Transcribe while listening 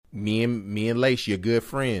me and Lace, you're good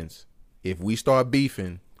friends. If we start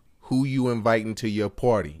beefing, who you inviting to your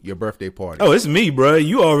party, your birthday party? Oh, it's me, bro.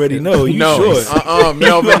 You already know. You no, sure?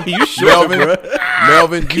 Melvin. You sure, bro?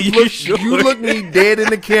 Melvin, you look me dead in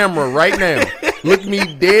the camera right now. Look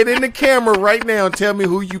me dead in the camera right now and tell me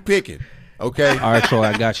who you picking. Okay. All right, Troy,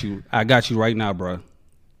 I got you. I got you right now, bro.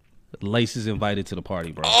 Lace is invited to the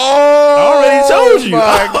party, bro. Oh, I already told you.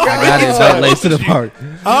 My God. I gotta invite Lace to the party.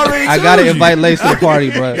 I gotta invite Lace to the party,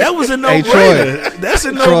 bro. That was a Hey, no-brainer. Troy. That's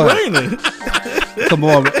a no-brainer. Come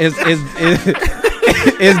on, bro. It's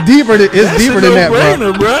deeper than that,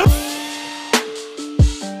 bro. bro.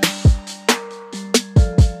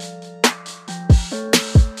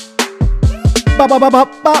 Bop, bop, bop,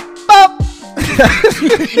 bop, bop, bop.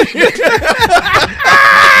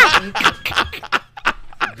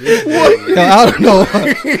 Yo, I don't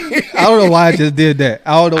know why I just did that.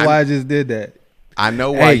 I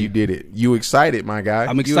know why you did it. You excited, my guy.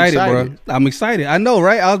 I'm excited, bro. I'm excited. I know,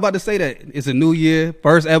 right? I was about to say that. It's a new year,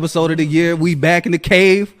 first episode of the year. We back in the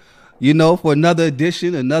cave, you know, for another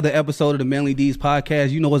edition, another episode of the Manly D's podcast.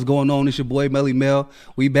 You know what's going on. It's your boy, Melly Mel.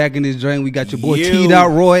 We back in this joint. We got your boy, T.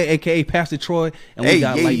 Roy, a.k.a. Pastor Troy. And we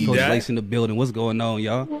got Light Coach Lace in the building. What's going on,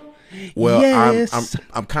 y'all? Well, yes.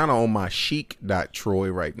 I'm kind of on my chic.Troy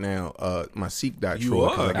right now. My Seek.Troy. You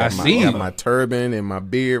are. I got my turban and my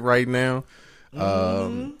beard right now.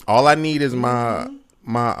 All I need is my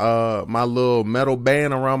little metal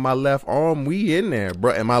band around my left arm. We in there,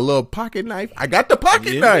 bro. And my little pocket knife. I got the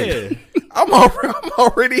pocket knife. I'm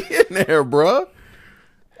already in there, bro.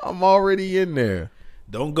 I'm already in there.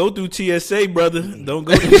 Don't go through TSA, brother. Don't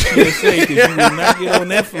go through TSA because you will not get on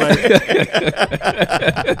that flight.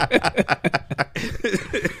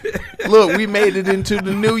 Look, we made it into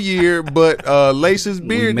the new year, but Lace's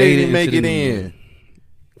beard didn't make it in.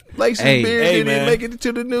 Lace's beard didn't make it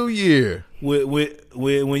into the new year.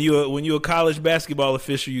 When you're a college basketball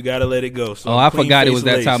official, you gotta let it go. So I forgot it was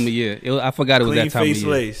that time of year. I forgot it was that time of year. Clean face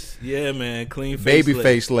Lace, yeah, man. Clean face, baby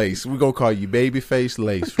face Lace. We're gonna call you baby face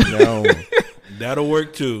Lace from now on. That'll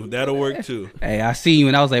work too. Hey, I seen you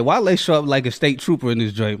and I was like, why Lace show up like a state trooper in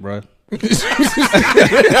this joint, bro?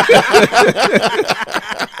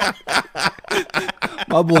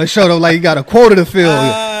 My boy showed up like he got a quota to fill.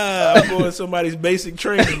 I'm going somebody's basic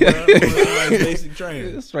training, bro.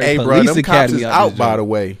 Hey, bro, them cops is out, by the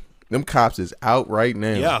way. Them cops is out right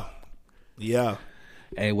now. Yeah.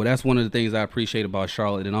 Hey, well, that's one of the things I appreciate about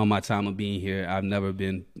Charlotte. And all my time of being here, I've never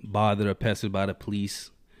been bothered or pestered by the police.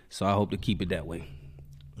 So I hope to keep it that way.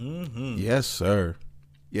 Mm-hmm. Yes, sir.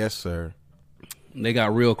 They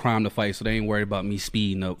got real crime to fight, so they ain't worried about me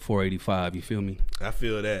speeding up 485. You feel me? I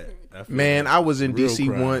feel that. I was in DC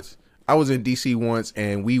once.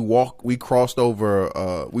 And we crossed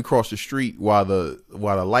the street while the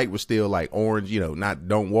light was still like orange,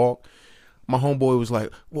 don't walk. My homeboy was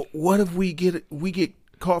like, well, what if we get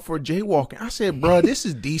caught for jaywalking? I said, bro, this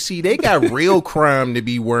is DC. They got real crime to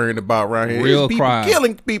be worrying about around here. Real crime.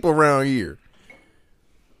 Killing people around here.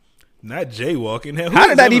 Not jaywalking. How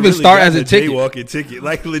did that even start as a ticket? Jaywalking ticket,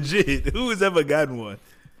 like legit. Who has ever gotten one?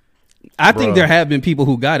 I think there have been people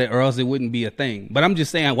who got it, or else it wouldn't be a thing. But I'm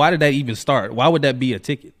just saying, why did that even start? Why would that be a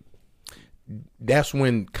ticket? That's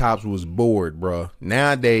when cops was bored, bro.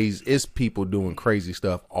 Nowadays, it's people doing crazy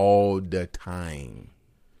stuff all the time.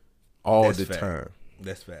 That's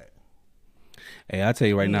fact. Hey, I tell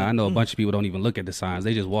you right now, I know a bunch of people don't even look at the signs.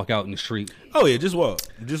 They just walk out in the street. Oh yeah, just walk.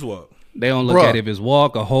 They don't look at if it's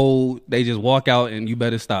walk or hold. They just walk out, and you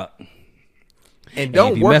better stop. And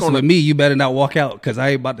don't if you work messing on with me, you better not walk out because I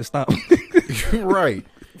ain't about to stop. Right.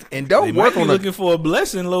 And don't they work might be on looking for a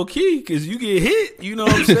blessing, low key, because you get hit. You know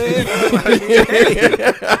what I'm saying?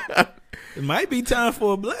 It might be time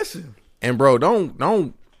for a blessing. And bro, don't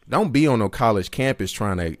be on no college campus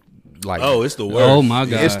trying to like. Oh, it's the worst. Oh my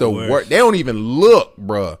God, it's the worst. They don't even look,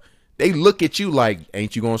 bro. They look at you like,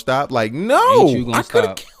 ain't you gonna stop? Like, no, I could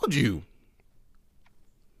have killed you.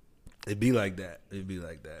 It'd be like that.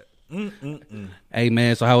 Hey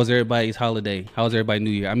man, so how was everybody's holiday? How was everybody's New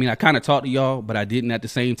Year? I mean, I kind of talked to y'all, but I didn't at the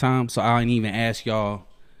same time, so I didn't even ask y'all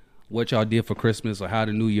what y'all did for Christmas or how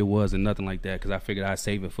the New Year was and nothing like that, because I figured I'd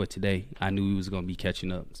save it for today. I knew we was gonna be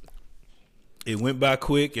catching up. It went by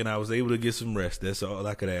quick, and I was able to get some rest. That's all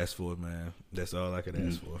I could ask for, man. That's all I could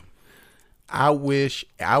ask for. I wish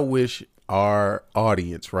our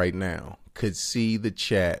audience right now could see the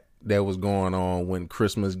chat that was going on when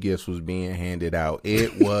Christmas gifts was being handed out.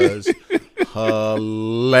 It was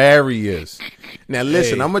hilarious. Now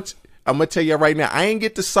listen, I'm gonna tell you right now, I ain't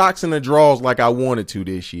get the socks and the drawers like I wanted to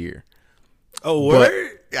this year. Oh,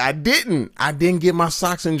 word? I didn't get my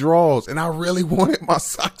socks and drawers, and I really wanted my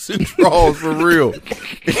socks and drawers for real.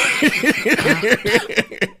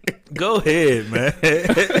 Go ahead, man.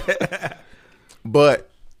 But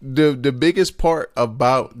the biggest part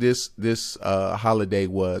about this holiday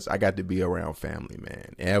was I got to be around family,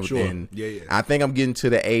 man. And I think I'm getting to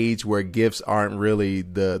the age where gifts aren't really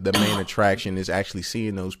the main attraction. Is actually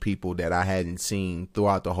seeing those people that I hadn't seen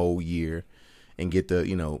throughout the whole year, and get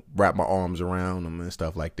to wrap my arms around them and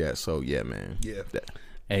stuff like that. So yeah, man. Yeah.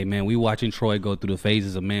 Hey man, we watching Troy go through the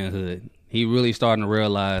phases of manhood. He really starting to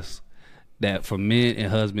realize that for men and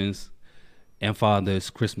husbands and fathers,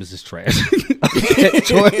 Christmas is trash.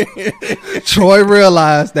 Troy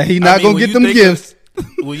realized that he not gonna get them gifts.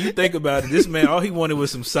 When you think about it, this man, all he wanted was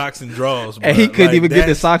some socks and drawers, bro. And he couldn't even get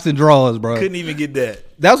the socks and drawers, bro. Couldn't even get that.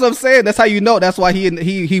 That's what I'm saying. That's how you know. That's why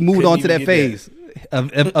he moved on to that phase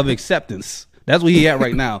of acceptance. That's where he at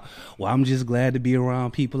right now. Well, I'm just glad to be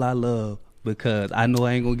around people I love because I know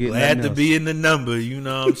I ain't gonna get glad to else. be in the number. You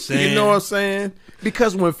know what I'm saying? You know what I'm saying?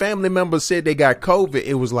 Because when family members said they got COVID,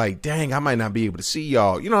 it was like, dang, I might not be able to see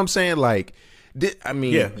y'all. You know what I'm saying? Like,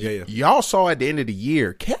 y'all saw at the end of the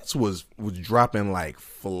year, cats was dropping like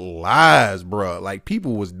flies, bro. Like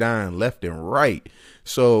people was dying left and right.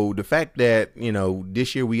 So the fact that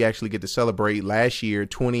this year we actually get to celebrate. Last year,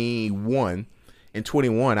 21. In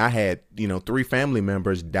 21, I had 3 family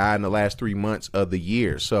members die in the last 3 months of the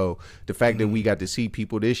year. So the fact that we got to see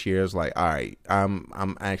people this year is like, all right,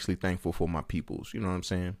 I'm actually thankful for my peoples. You know what I'm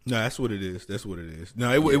saying? No, that's what it is. That's what it is.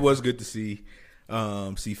 No, it was good to see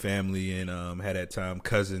family and had that time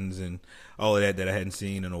cousins and all of that I hadn't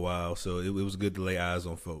seen in a while. So it was good to lay eyes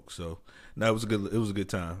on folks. So no, it was a good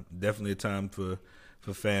time. Definitely a time for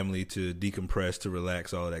family to decompress, to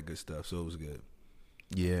relax, all of that good stuff. So it was good.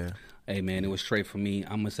 Yeah. Hey man, it was straight for me.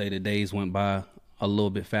 I'm gonna say the days went by a little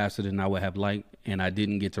bit faster than I would have liked, and I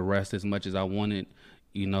didn't get to rest as much as I wanted,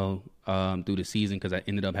 through the season because I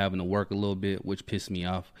ended up having to work a little bit, which pissed me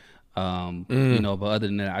off. But other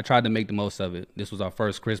than that, I tried to make the most of it. This was our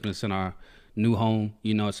first Christmas in our new home,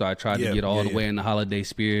 so I tried to get all the way in the holiday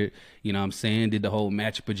spirit. You know what I'm saying? Did the whole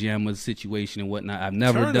match pajamas situation and whatnot. I've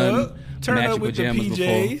never done match pajamas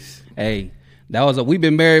before. Hey. We've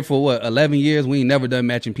been married for 11 years. We ain't never done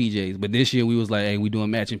matching PJs, but this year we was like, hey, we doing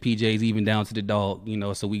matching PJs even down to the dog,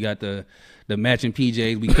 so we got the matching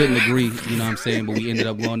PJs. We couldn't agree, you know what I'm saying, but we ended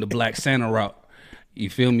up going the Black Santa route. You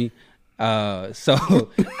feel me? Let me tell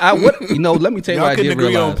you what I did agree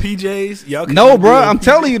realize. On PJs? Y'all no, bro, I'm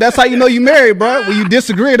telling you, that's how you know you married, bro. When you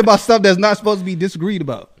disagreeing about stuff that's not supposed to be disagreed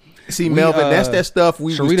about. See, Melvin, that's that stuff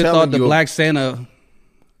we Sharita was telling thought the you. Black Santa.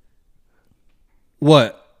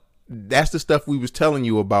 What? That's the stuff we was telling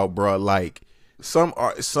you about, bro. Like some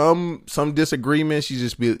disagreements,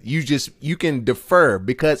 you can defer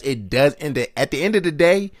because it does. At the end of the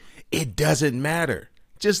day, it doesn't matter.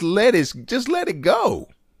 Just let it go.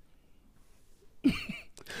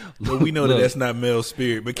 Well, we know that's not Mel's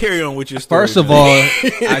spirit, but carry on with your story. First of all,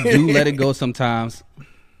 I do let it go sometimes.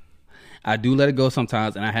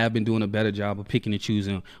 And I have been doing a better job of picking and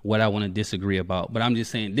choosing what I want to disagree about. But I'm just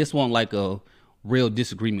saying, this wasn't like a real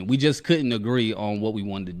disagreement. We just couldn't agree on what we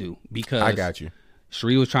wanted to do because I got you.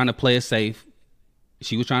 Sheree was trying to play it safe.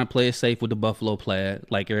 She was trying to play it safe with the Buffalo plaid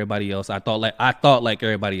like everybody else. I thought like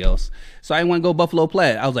everybody else. So I didn't want to go Buffalo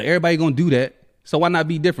plaid. I was like, everybody gonna do that. So why not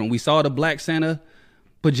be different? We saw the Black Santa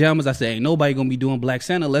pajamas. I said, ain't nobody gonna be doing Black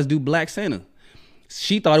Santa. Let's do Black Santa.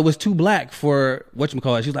 She thought it was too black for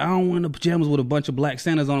whatchamacallit. She was like, I don't want the pajamas with a bunch of Black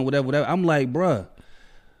Santas on it, whatever. I'm like, bruh,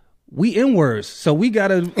 we N-words, so we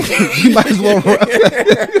gotta, you might as well.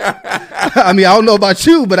 I mean, I don't know about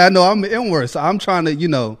you, but I know I'm an N-word, so I'm trying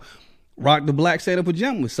to, rock the Black Santa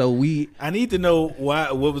pajamas. So I need to know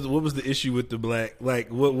why. What was the issue with the black? Like,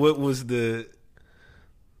 what was the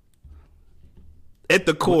at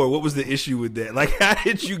the core? What was the issue with that? Like, how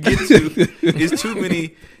did you get to? It's too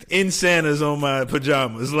many insanas on my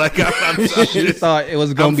pajamas. Like, I'm just thought it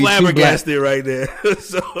was gonna be flabbergasted right there.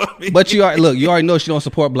 So, I mean, but you already know she don't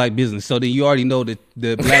support black business. So then you already know that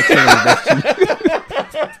the Black Santa.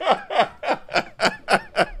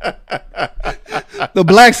 The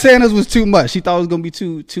Black Santas was too much. She thought it was gonna be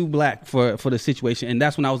too black for the situation, and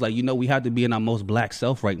that's when I was like, we have to be in our most black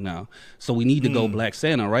self right now. So we need to go Black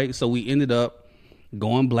Santa, right? So we ended up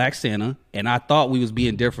going Black Santa, and I thought we was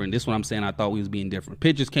being different. This is what I'm saying. I thought we was being different.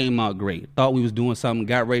 Pictures came out great. Thought we was doing something.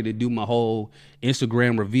 Got ready to do my whole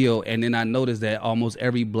Instagram reveal, and then I noticed that almost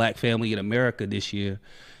every black family in America this year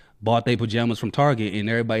bought their pajamas from Target, and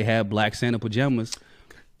everybody had Black Santa pajamas.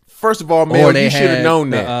 First of all, Mel, you should have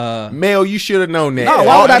known that. Mel, you should have known that. No,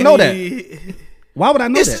 why would I know that? Why would I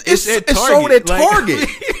know that? It's sold at Target.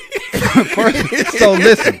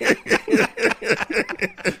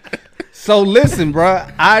 So listen, bro.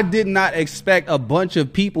 I did not expect a bunch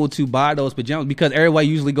of people to buy those pajamas because everybody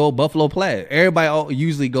usually go buffalo plaid. Everybody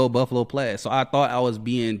usually go buffalo plaid. So I thought I was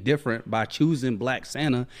being different by choosing Black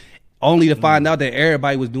Santa, only to find out that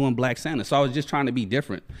everybody was doing Black Santa. So I was just trying to be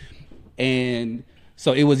different. And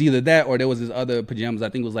so it was either that or there was this other pajamas. I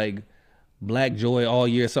think it was like Black Joy all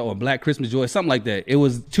year, or Black Christmas Joy, something like that. It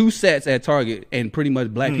was 2 sets at Target, and pretty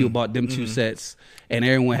much black people bought them 2 sets, and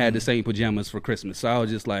everyone had the same pajamas for Christmas. So I was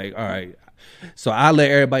just like, all right. So I let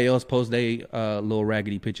everybody else post their little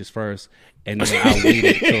raggedy pictures first, and then I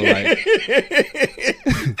waited till like.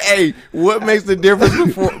 Hey, what makes the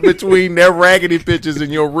difference between their raggedy pictures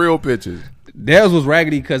and your real pictures? Theirs was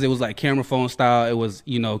raggedy because it was like camera phone style. It was,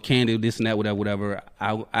 candid, this and that, whatever.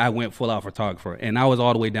 I went full out photographer, and I was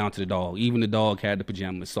all the way down to the dog. Even the dog had the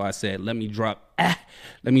pajamas. So I said, let me drop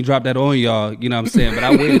that on y'all. You know what I'm saying? But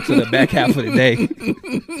I waited till the back half of the day.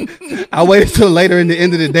 I waited till later in the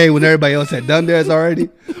end of the day when everybody else had done theirs already,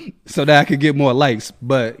 so that I could get more likes.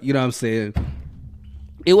 But you know what I'm saying?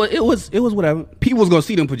 It was whatever. People was gonna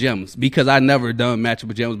see them pajamas because I never done matching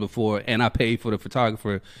pajamas before, and I paid for the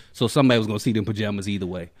photographer, so somebody was gonna see them pajamas either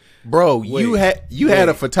way. Bro, you had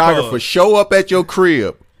a photographer show up at your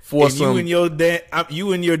crib for and some.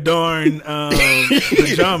 You and your darn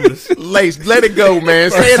pajamas. Lace, let it go,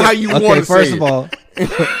 man. Say it how you want to say it.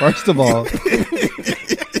 First of all,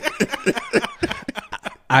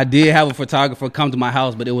 I did have a photographer come to my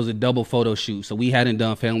house, but it was a double photo shoot. So we hadn't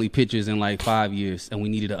done family pictures in like 5 years, and we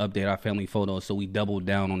needed to update our family photos. So we doubled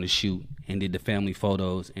down on the shoot and did the family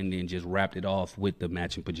photos, and then just wrapped it off with the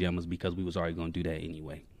matching pajamas because we was already going to do that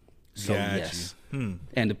anyway. So yes. And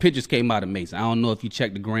the pictures came out amazing. I don't know if you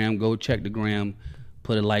checked the gram. Go check the gram.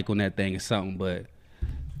 Put a like on that thing or something. But,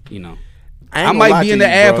 I might be in the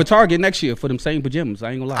ad for Target next year for them same pajamas.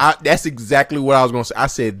 I ain't gonna lie. That's exactly what I was gonna say. I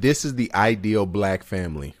said this is the ideal black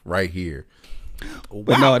family right here.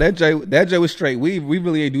 But no, that Jay was straight. We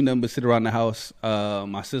really ain't do nothing but sit around the house.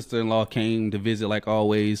 My sister-in-law came to visit like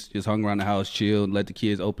always. Just hung around the house, chilled, let the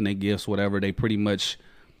kids open their gifts, whatever. They pretty much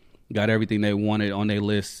got everything they wanted on their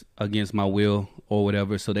list against my will or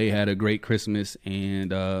whatever. So they had a great Christmas,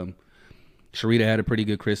 and Sharita had a pretty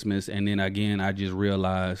good Christmas. And then again, I just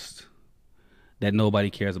realized that nobody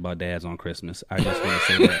cares about dads on Christmas. I just want to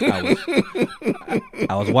say that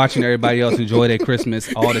I was watching everybody else enjoy their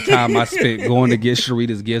Christmas. All the time I spent going to get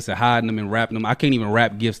Sharita's gifts and hiding them and wrapping them. I can't even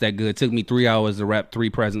wrap gifts that good. It took me 3 hours to wrap 3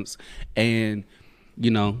 presents. And,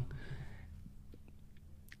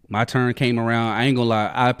 my turn came around. I ain't gonna lie.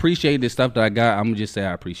 I appreciate the stuff that I got. I'm gonna just say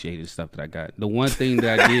I appreciate the stuff that I got. The one thing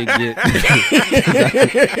that I did get...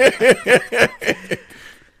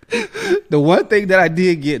 The one thing that I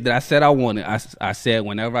did get that I said I wanted, I said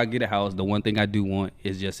whenever I get a house, the one thing I do want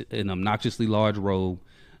is just an obnoxiously large robe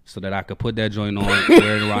so that I could put that joint on,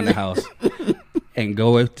 wear it around the house, and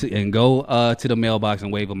go to the mailbox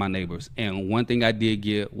and wave at my neighbors. And one thing I did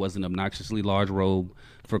get was an obnoxiously large robe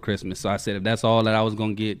for Christmas. So I said if that's all that I was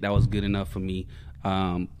gonna get, that was good enough for me.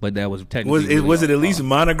 But that was technically was it at least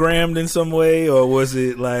monogrammed in some way, or was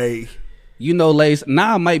it like? Lace,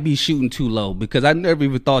 now I might be shooting too low because I never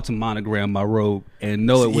even thought to monogram my robe and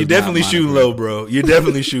know it was. You're definitely shooting low, bro. You're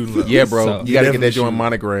definitely shooting low. Yeah, bro. So, you got to get that joint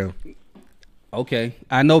monogram. Okay.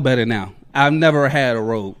 I know better now. I've never had a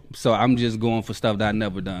robe, so I'm just going for stuff that I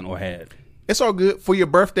never done or had. It's all good. For your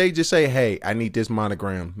birthday, just say, hey, I need this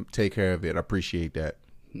monogram. Take care of it. I appreciate that.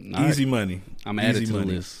 Easy money. I'm adding to the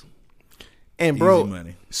list. And bro,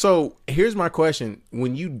 so here's my question.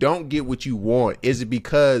 When you don't get what you want, is it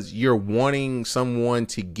because you're wanting someone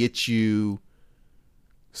to get you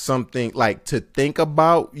something, like to think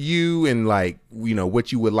about you and like,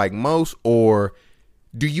 what you would like most? Or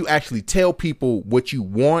do you actually tell people what you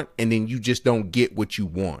want and then you just don't get what you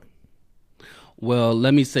want? Well,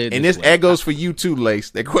 let me say this. And that goes for you too,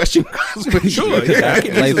 Lace. That question goes for you. Sure, yeah, I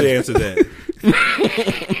can easily answer that.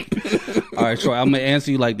 All right, Troy, I'm going to answer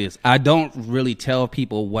you like this. I don't really tell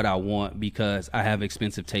people what I want because I have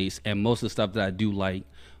expensive taste, and most of the stuff that I do like,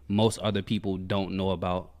 most other people don't know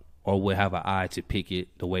about or would have an eye to pick it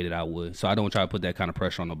the way that I would. So I don't try to put that kind of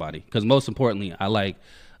pressure on nobody because most importantly, I like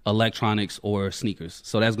electronics or sneakers.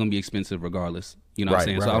 So that's going to be expensive regardless. You know what I'm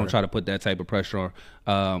saying? So I don't try to put that type of pressure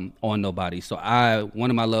on nobody. So one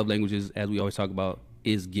of my love languages, as we always talk about,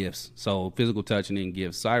 is gifts. So physical touch and then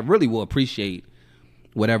gifts. So I really will appreciate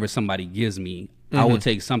whatever somebody gives me. I will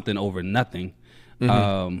take something over nothing.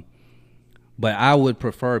 But I would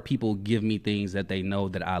prefer people give me things that they know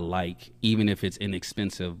that I like, even if it's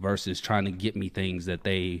inexpensive, versus trying to get me things that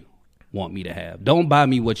they want me to have. Don't buy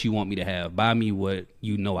me what you want me to have. Buy me what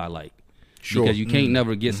you know I like. Sure. Because you can't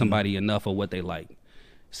never get somebody enough of what they like.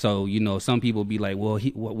 So, some people be like, well,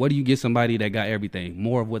 what do you get somebody that got everything?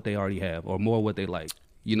 More of what they already have or more of what they like.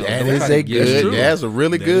 That is a good. That's a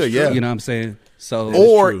really good. Yeah. You know what I'm saying? So,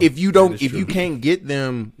 or if you can't get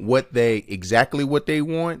them exactly what they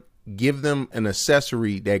want, give them an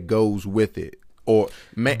accessory that goes with it. Or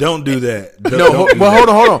don't do that. Hold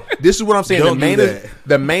on. This is what I'm saying. Don't do that.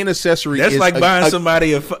 The main accessory. That's is like buying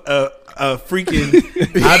somebody a freaking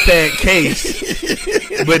iPad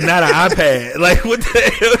case, but not an iPad. Like, what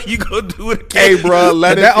the hell you gonna do with a case? Hey, bro,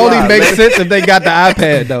 that only makes sense if they got the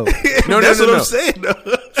iPad though. That's what I'm saying.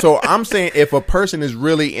 Though. So I'm saying if a person is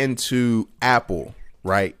really into Apple,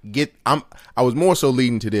 right? I was more so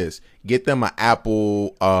leading to this. Get them an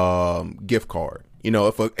Apple gift card.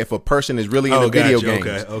 If a person is really into video games,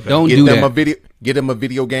 okay. Don't do that. Get them a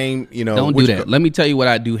video game. Don't do that. Let me tell you what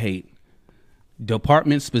I do hate: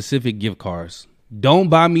 department specific gift cards. Don't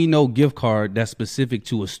buy me no gift card that's specific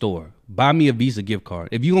to a store. Buy me a Visa gift card.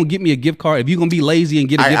 If you're gonna get me a gift card, if you're gonna be lazy and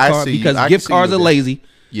get a gift card, because gift cards are lazy.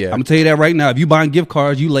 Yeah, I'm gonna tell you that right now. If you buying gift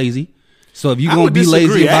cards, you lazy. So if you're gonna be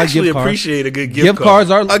lazy and buy gift cards, appreciate a good gift cards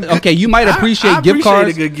are okay. You might appreciate gift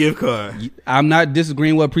cards. A good gift card. I'm not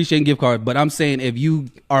disagreeing with appreciating gift cards, but I'm saying if you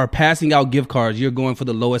are passing out gift cards, you're going for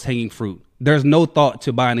the lowest hanging fruit. There's no thought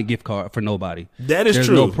to buying a gift card for nobody. That is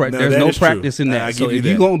true. There's no practice in that. So if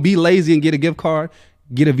you're gonna be lazy and get a gift card,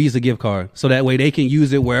 get a Visa gift card so that way they can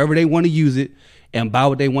use it wherever they want to use it and buy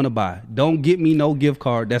what they want to buy. Don't get me no gift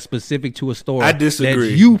card that's specific to a store. I disagree.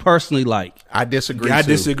 That you personally like. I disagree. I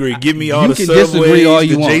disagree. Give me all you the can disagree all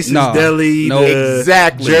you the want. Jason's Deli,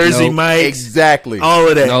 exactly. Jersey Mike's, exactly. All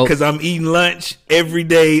of that because I'm eating lunch every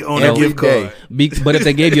day on a gift card. But if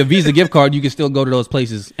they gave you a Visa gift card, you can still go to those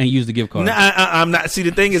places and use the gift card. No, I'm not. See,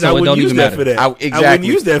 the thing is, I wouldn't use that for that. I wouldn't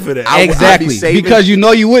use that for that. Exactly, because you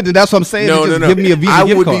know you wouldn't. That's what I'm saying. No. Give me a Visa gift card.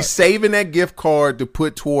 I would be saving that gift card to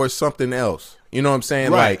put towards something else. You know what I'm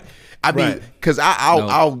saying? Right. Like, because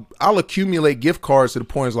I'll accumulate gift cards to the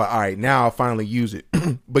point it's like, all right, now I'll finally use it.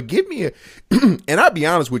 But give me and I'll be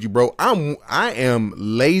honest with you, bro. I am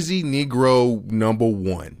lazy Negro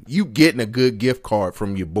 #1. You getting a good gift card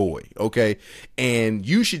from your boy, okay? And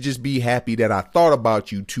you should just be happy that I thought about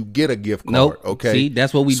you to get a gift card, okay? See,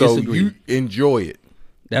 that's what we disagree. So you enjoy it.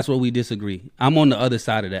 That's where we disagree. I'm on the other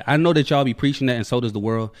side of that. I know that y'all be preaching that, and so does the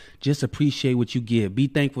world. Just appreciate what you give. Be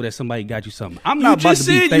thankful that somebody got you something. I'm not about to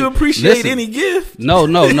be thankful. You appreciate any gift. No.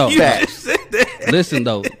 You just said that. Listen,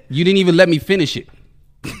 though. You didn't even let me finish it.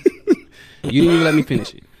 You didn't even let me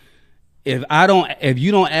finish it. If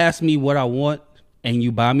you don't ask me what I want and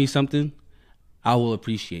you buy me something, I will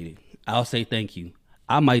appreciate it. I'll say thank you.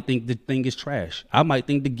 I might think the thing is trash. I might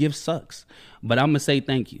think the gift sucks. But I'm going to say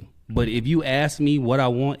thank you. But if you ask me what I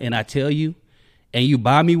want and I tell you and you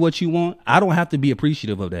buy me what you want, I don't have to be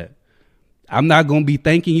appreciative of that. I'm not going to be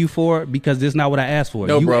thanking you for it because that's not what I asked for.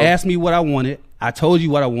 You asked me what I wanted. I told you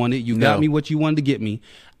what I wanted. You got me what you wanted to get me.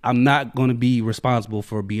 I'm not going to be responsible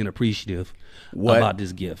for being appreciative about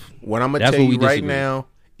this gift. What I'm going to tell you right now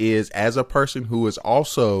is, as a person who is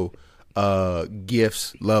also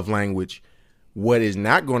gifts, love language, what is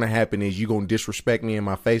not going to happen is you're going to disrespect me in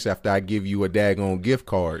my face after I give you a daggone gift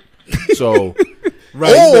card. So,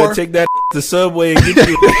 right, you better take that to Subway and get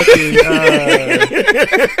you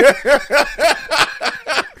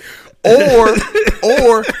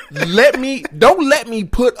or don't let me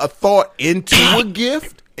put a thought into a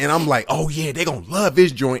gift and I'm like, oh yeah, they're gonna love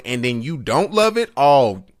this joint, and then you don't love it.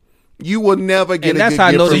 Oh, you will never get a good gift.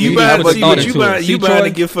 So you buying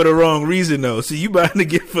the gift for the wrong reason though. So you buying the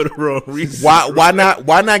gift for the wrong reason. Why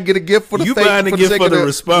not get a gift for the you buying the gift for the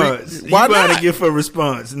response? Why you buying a gift for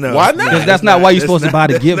response? No. Why not? Because that's not why you're supposed to buy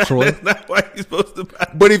the gift, Troy. That's not why you're supposed to buy.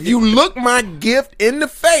 But if you look my gift in the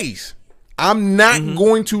face, I'm not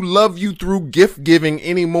going to love you through gift giving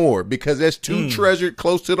anymore because that's too treasured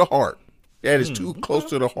close to the heart. That is too close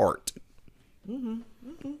to the heart.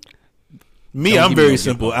 Me, I'm very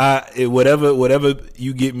simple. Whatever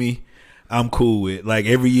you get me, I'm cool with. Like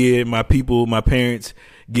every year, my parents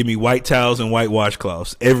give me white towels and white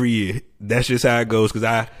washcloths every year. That's just how it goes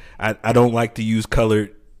because I don't like to use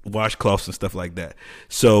colored washcloths and stuff like that.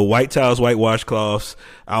 So white towels, white washcloths.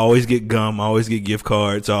 I always get gum. I always get gift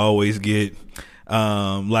cards. I always get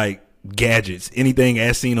like gadgets, anything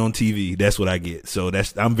as seen on TV. That's what I get. So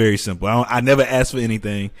I'm very simple. I never ask for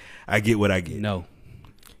anything. I get what I get. No.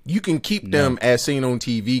 You can keep them as seen on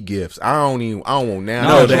TV gifts. I don't want now.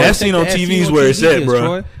 No, the as seen on TV is where it's at,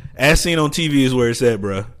 bro. As seen on TV is where it's at,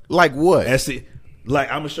 bro. Like what? Like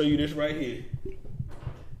I'm gonna show you this right here.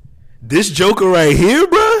 This Joker right here,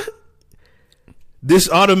 bro. This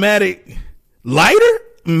automatic lighter.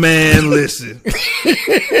 Man, listen.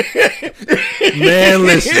 Man,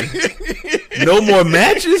 listen. No more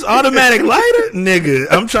matches? Automatic lighter? Nigga,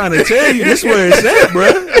 I'm trying to tell you, this where it's at, bro.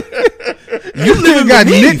 You living got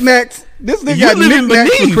beneath. knick-knacks. This nigga You got living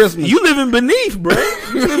knick-knacks for beneath. Christmas. You living beneath, bro.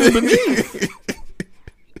 You living beneath.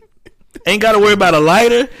 Ain't got to worry about a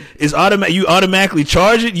lighter. It's automatic. You automatically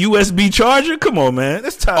charge it. USB charger. Come on, man.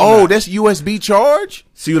 That's time. Oh, that's USB charge.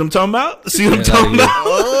 See what I'm talking about? See what I'm talking about?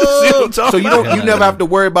 See what I'm talking So you about? don't, you never have to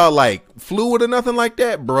worry about like fluid or nothing like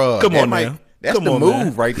that, bruh. Come That on, might- man. That's Come the on, move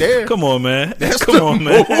man. right there. Come on, man. That's Come the on,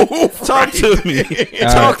 man. move Talk right to me.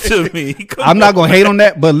 Talk to me. Come I'm not on. gonna hate on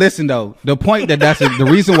that, but listen though, the point the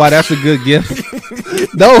reason why that's a good gift.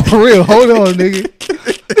 No, for real. Hold on, nigga.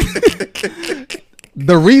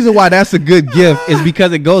 The reason why that's a good gift is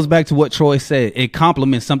because it goes back to what Troy said. It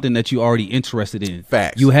complements something that you're already interested in.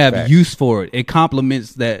 Facts. You have Facts. use for it. It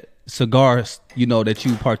complements that cigars, that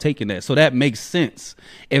you partake in that. So that makes sense.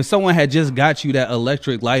 If someone had just got you that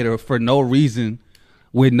electric lighter for no reason,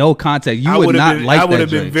 with no context, you would not like that. I would have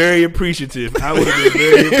been joint. very appreciative. I would have been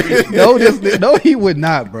very appreciative. No, he would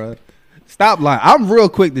not, bro. Stop lying. I'm real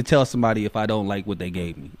quick to tell somebody if I don't like what they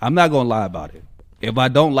gave me. I'm not gonna lie about it. If I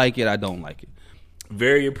don't like it, I don't like it.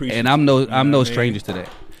 Very appreciative. And I'm no stranger to that.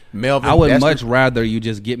 Melvin, I would that's much rather you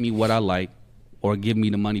just get me what I like, or give me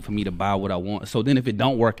the money for me to buy what I want. So then, if it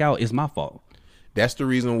don't work out, it's my fault. That's the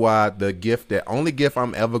reason why the only gift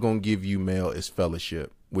I'm ever gonna give you, Mel, is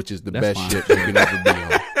fellowship, which is the That's best fine. ship you can ever be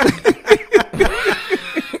on.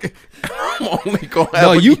 I'm only gonna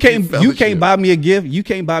No, ever you give can't fellowship. buy me a gift. You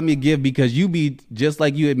can't buy me a gift because you be just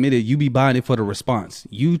like you admitted. You be buying it for the response.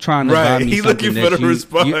 You trying to buy Right, me he something looking that for the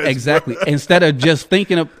response, exactly. bro. Instead of just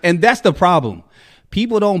thinking of, and that's the problem.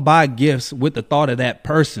 People don't buy gifts with the thought of that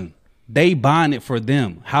person. They buying it for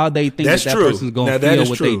them. How they think That's that true. person's gonna Now, that feel is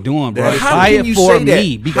what true. they doing, bro. That is How Buy can it you for say that?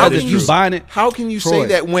 me How because can if you you- buying it, How can you Troy, say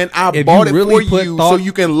that when I if bought you it really for put you thought- so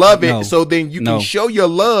you can love it, No. so then you No. can show your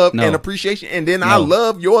love No. and appreciation, and then I No.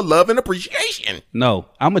 love your love and appreciation. No,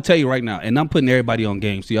 I'm gonna tell you right now, and I'm putting everybody on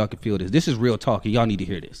game so y'all can feel this. This is real talk, and y'all need to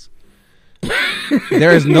hear this.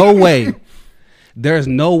 There is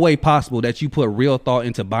no way possible that you put real thought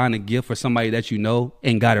into buying a gift for somebody that you know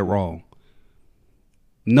and got it wrong.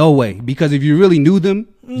 No way, because if you really knew them,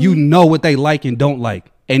 you know what they like and don't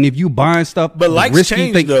like. And if you buying stuff, But likes risky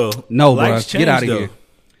change, though. No, Likes bro, get out of change, here.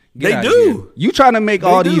 though. Get They outta do. here. You trying to make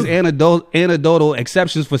all these do. anecdotal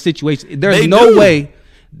exceptions for situations? There's They no do. way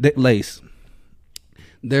that Lace.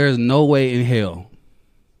 There's no way in hell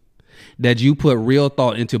that you put real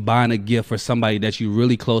thought into buying a gift for somebody that you're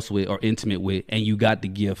really close with or intimate with, and you got the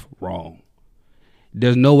gift wrong.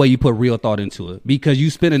 There's no way you put real thought into it because you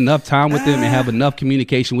spend enough time with them and have enough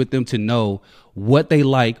communication with them to know what they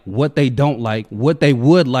like, what they don't like, what they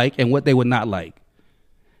would like, and what they would not like.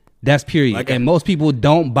 That's period. And most people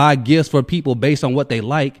don't buy gifts for people based on what they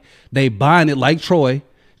like. They buying it like Troy,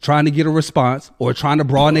 trying to get a response or trying to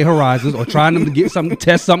broaden their horizons or trying to get something,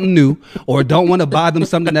 test something new, or don't want to buy them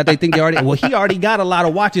something that they think they already, well, he already got a lot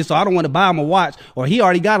of watches, so I don't want to buy him a watch, or he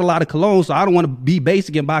already got a lot of cologne, so I don't want to be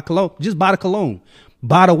basic and buy cologne. Just buy the cologne.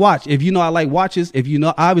 Buy the watch. If you know I like watches, if you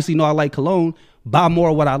know, obviously know I like cologne, buy more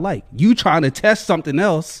of what I like. You trying to test something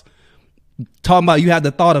else, talking about you have the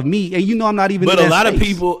thought of me, and you know I'm not even But in a that lot space.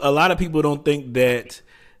 of people don't think that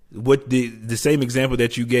what the same example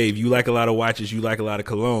that you gave, you like a lot of watches, you like a lot of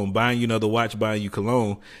cologne, buying you another watch, buying you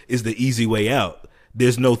cologne is the easy way out.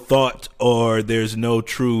 There's no thought or there's no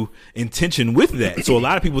true intention with that. So a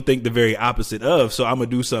lot of people think the very opposite of, so I'm going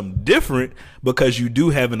to do something different because you do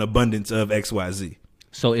have an abundance of XYZ.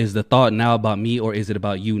 So is the thought now about me, or is it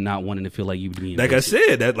about you not wanting to feel like you being Like basic?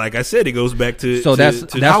 I said, it goes back to. So that's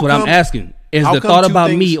how what I'm come- asking. Is how the come thought two about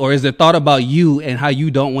things- me, or is the thought about you and how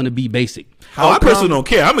you don't want to be basic? I personally don't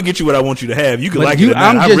care. I'm gonna get you what I want you to have. You can But like you, it or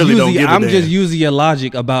not. I really don't give a I'm damn. just using your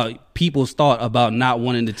logic about people's thought about not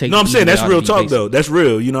wanting to take. No, I'm the saying easy that's way out real to be talk basic. though. That's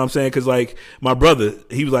real. You know what I'm saying? Because like my brother,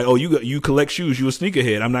 he was like, "Oh, you collect shoes. You a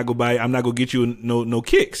sneakerhead. I'm not gonna get you no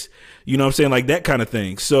kicks." You know what I'm saying? Like that kind of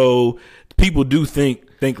thing. So people do think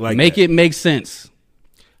like Make that. it make sense.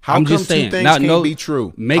 How I'm come just saying, two things not can't no- be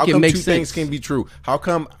true? make How it come make two things sense. can be true? How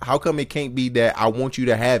come it can't be that I want you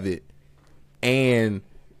to have it and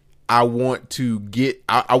I want you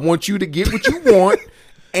to get what you want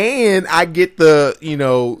and I get the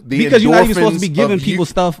Because you're not even supposed to be endorphins giving of you- people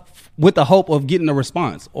stuff with the hope of getting a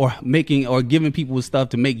response or giving people stuff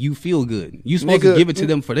to make you feel good. You're supposed to Nigga, give it to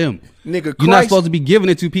them for them. nigga, You're not Christ- supposed to be giving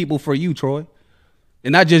it to people for you, Troy.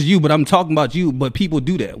 And not just you, but I'm talking about you. But people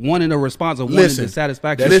do that, wanting a response or wanting Listen, the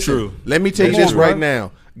satisfaction. that's true. Let me tell you Come this on, right bro.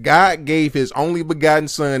 now. God gave his only begotten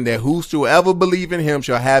son that whosoever believe in him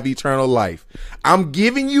shall have eternal life. I'm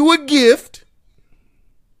giving you a gift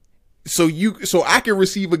So I can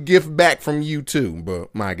receive a gift back from you too,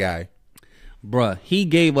 but my guy. Bruh, he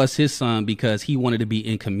gave us his son because he wanted to be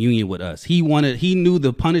in communion with us. He knew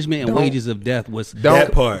the punishment and wages of death was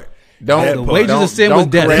that part. The wages of sin was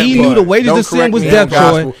death. He knew the wages of sin was death,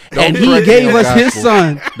 Troy, and he gave us his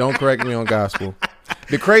son. Don't correct me on gospel.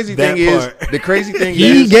 The crazy thing is,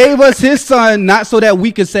 he gave us his son not so that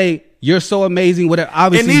we could say you're so amazing. Whatever.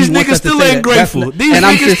 Obviously, and these niggas still ain't grateful. These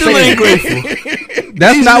niggas still ain't grateful.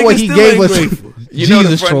 That's not what he gave us. You know,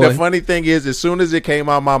 the funny thing is, as soon as it came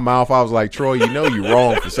out of my mouth, I was like, Troy, you know you're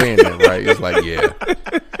wrong for saying that, right? It's like, yeah.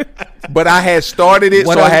 But I had started it,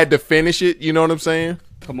 so I had to finish it. You know what I'm saying?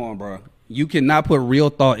 Come on, bro. You cannot put real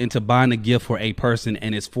thought into buying a gift for a person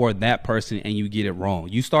and it's for that person and you get it wrong.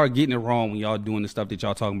 You start getting it wrong when y'all doing the stuff that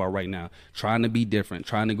y'all talking about right now. Trying to be different,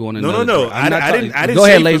 trying to go in another No. I didn't go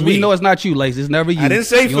say ahead, Lace. me. We know it's not you, Lace. It's never you. I didn't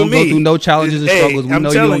say you for don't me. Go through no challenges and struggles. We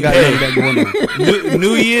know you don't got none of that going on.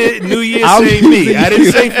 New year, same me. I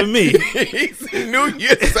didn't say for me. New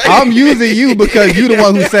Year, I'm using you because you the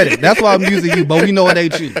one who said it. That's why I'm using you, but we know it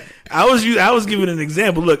ain't you. I was giving an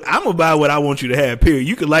example. Look, I'm gonna buy what I want you to have. Period.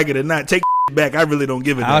 You can like it or not. Take it back. I really don't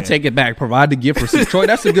give a damn. I'll take it back. Provide the gift receipt, Troy.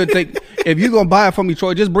 That's a good thing. If you're gonna buy it from me,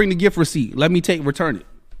 Troy, just bring the gift receipt. Let me return it.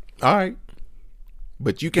 All right.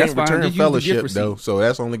 But you can't return Just fellowship though, so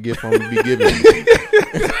that's the only gift I'm gonna be giving you.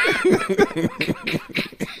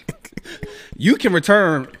 You can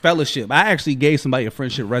return fellowship. I actually gave somebody a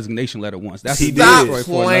friendship resignation letter once. That's Stop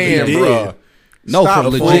playing, bro. No, Stop for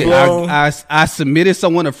legit. full-blown. I submitted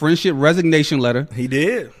someone a friendship resignation letter He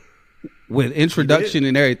did. with introduction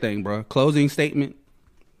and everything, bro. Closing statement.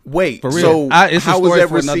 Wait, For real. so It's a how was story that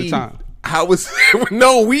for another received? time. How was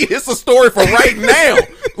it's a story for right now.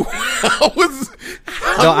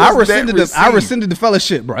 I rescinded the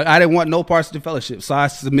fellowship, bro. I didn't want no parts of the fellowship, so I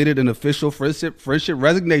submitted an official friendship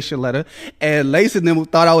resignation letter. And Lace and them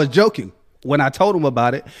thought I was joking when I told them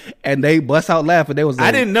about it, and they bust out laughing. They was like,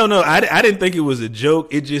 I didn't think it was a joke.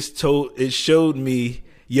 It showed me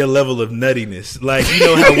your level of nuttiness. Like, you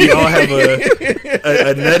know how we all have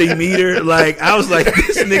a nutty meter? Like, I was like,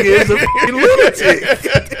 this nigga is a fucking lunatic.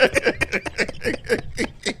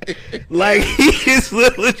 Like, he is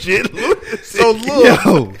legit lunatic. So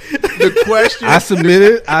look, the question I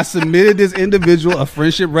submitted this individual a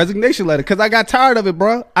friendship resignation letter because I got tired of it,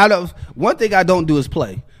 bro. One thing I don't do is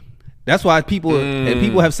play. That's why people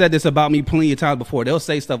have said this about me plenty of times before. They'll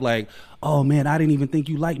say stuff like, "Oh man, I didn't even think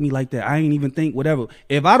you liked me like that. I ain't even think whatever."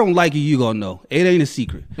 If I don't like you, you gonna know. It ain't a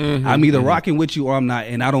secret. I'm either rocking with you or I'm not,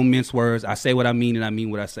 and I don't mince words. I say what I mean and I mean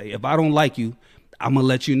what I say. If I don't like you, I'm gonna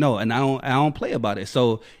let you know, and I don't play about it.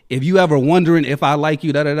 So if you ever wondering if I like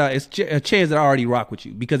you, it's a chance that I already rock with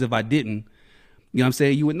you. Because if I didn't, you know what I'm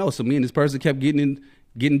saying, you would know. So me and this person kept getting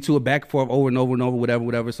into it back and forth over and over and over,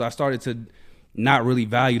 whatever. So I started to not really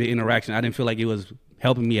value the interaction. I didn't feel like it was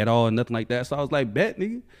helping me at all and nothing like that. So I was like, bet,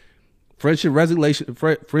 nigga. Friendship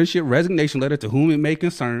resignation letter to whom it may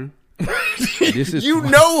concern. This is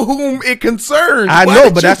know whom it concerns. I know,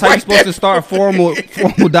 but that's how you're supposed to start formal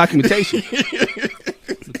documentation.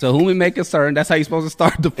 To whom it may concern, that's how you're supposed to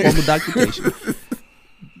start the formal documentation.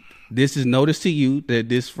 This is notice to you that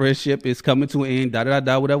this friendship is coming to an end,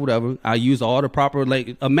 whatever. I use all the proper,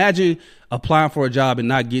 like, imagine applying for a job and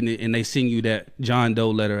not getting it, and they send you that John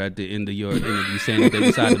Doe letter at the end of your interview saying that they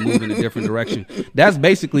decided to move in a different direction. That's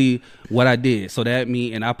basically what I did. So that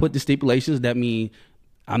mean, and I put the stipulations that mean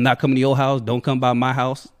I'm not coming to your house. Don't come by my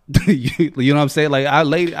house. You know what I'm saying? Like I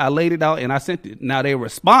laid it out and I sent it. Now their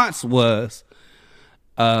response was,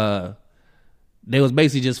 they was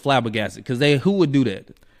basically just flabbergasted because who would do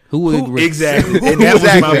that? Who would exactly? Who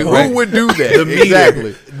would do that?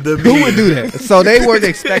 Exactly. Who would do that? So they weren't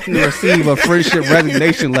expecting to receive a friendship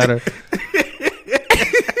resignation letter.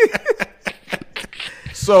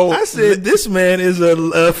 So I said, this man is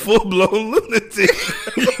a full blown lunatic.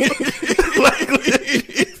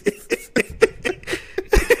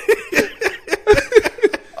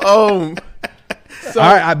 So,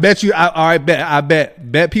 all right, I bet you. I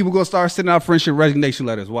bet people gonna start sending out friendship resignation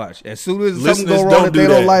letters. Watch, as soon as something go wrong that they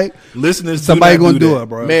don't like, listeners, somebody gonna do it,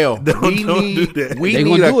 bro. Mel, don't do that. They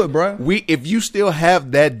gonna do it, bro. If you still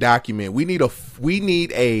have that document, we need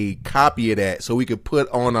a copy of that so we could put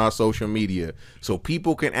on our social media so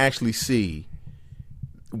people can actually see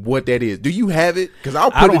what that is. Do you have it? Because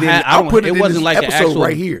I'll put it in this episode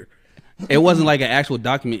right here. It wasn't like an actual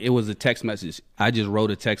document. It was a text message. I just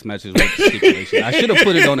wrote a text message with the stipulation. I should have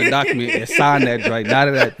put it on a document and signed that right.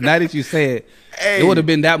 Now that you say it, it would have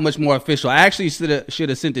been that much more official. I actually should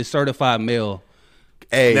have sent it certified mail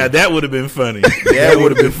Hey, now that would have been funny. That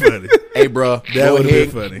would have been funny. Hey, bro, that would have been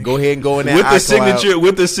funny. Go ahead and go in that with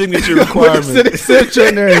the signature requirement, with the signature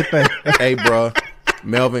and everything. Hey, bro,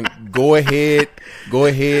 Melvin, go ahead and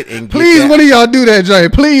get please, that. one of y'all do that, Jay.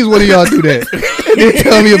 Please, one of y'all do that. Then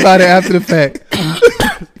tell me about it after the fact.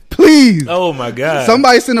 Please. Oh my God.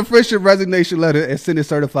 Somebody send a friendship resignation letter and send a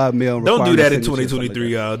certified mail. Don't do that in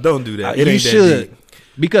 2023, y'all. Don't do that. It you ain't should. that deep.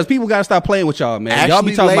 Because people gotta stop playing with y'all, man. Y'all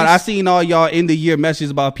be talking about. I seen all y'all end of year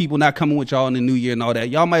messages about people not coming with y'all in the new year and all that.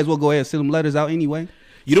 Y'all might as well go ahead and send them letters out anyway.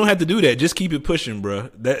 You don't have to do that. Just keep it pushing, bro.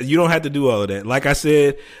 You don't have to do all of that. Like I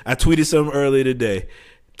said, I tweeted something earlier today.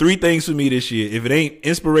 3 things for me this year. If it ain't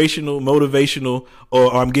inspirational, motivational,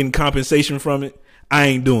 or I'm getting compensation from it, I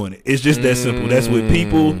ain't doing it. It's just that simple. That's with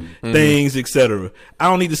people, things, etc. I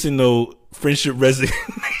don't need to send no friendship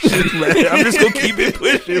resignation letter. I'm just gonna keep it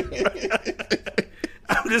pushing.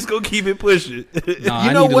 I'm just gonna keep it pushing. No,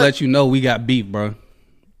 I need to let you know we got beef, bro.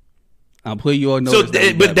 I'll put you on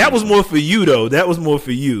notice. But that was more for you, though. That was more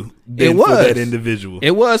for you than for that individual.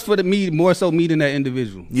 It was for more so me than that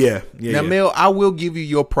individual. Yeah. Now, Mel, I will give you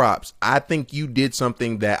your props. I think you did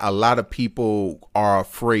something that a lot of people are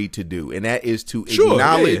afraid to do, and that is to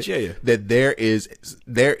acknowledge that there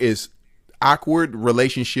is awkward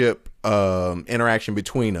relationship interaction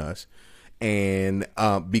between us. And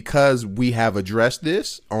because we have addressed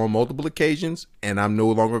this on multiple occasions and I'm no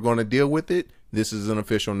longer going to deal with it, this is an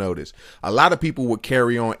official notice. A lot of people would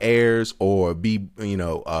carry on airs or be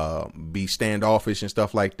standoffish and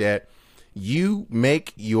stuff like that. You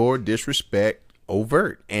make your disrespect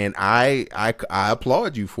overt, and I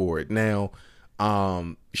applaud you for it. Now,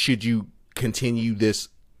 should you continue this,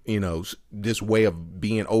 this way of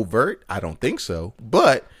being overt? I don't think so,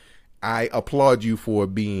 but I applaud you for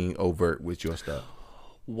being overt with your stuff.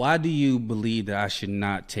 Why do you believe that I should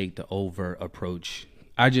not take the overt approach?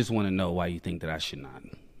 I just want to know why you think that I should not.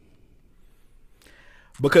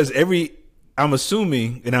 Because I'm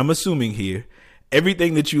assuming here,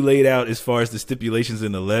 everything that you laid out as far as the stipulations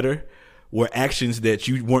in the letter were actions that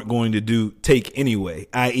you weren't going to take anyway,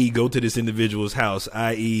 i.e. go to this individual's house,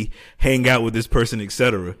 i.e. hang out with this person,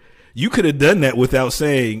 etc. You could have done that without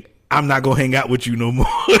saying, I'm not going to hang out with you no more.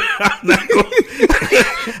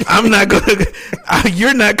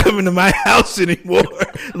 You're not coming to my house anymore.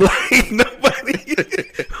 Like, nobody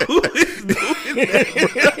who is doing that,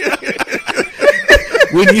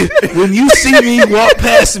 bro? When you see me walk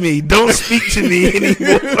past me, don't speak to me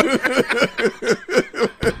anymore.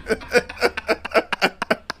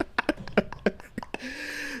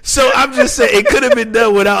 So I'm just saying it could have been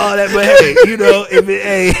done without all that, but hey,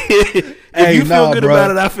 if you feel good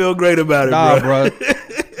about it, I feel great about it, bro.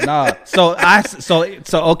 Nah. So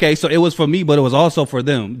okay, so it was for me, but it was also for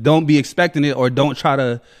them. Don't be expecting it or don't try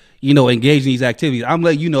to, engage in these activities. I'm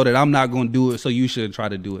letting you know that I'm not going to do it, so you shouldn't try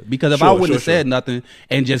to do it. Because if I wouldn't have said nothing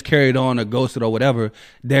and just carried on or ghosted or whatever,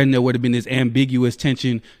 then there would have been this ambiguous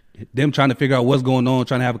tension, them trying to figure out what's going on,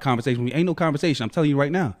 trying to have a conversation with me. Ain't no conversation. I'm telling you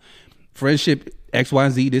right now. Friendship, X, Y,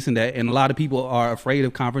 and Z, this and that. And a lot of people are afraid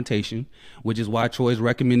of confrontation, which is why Troy's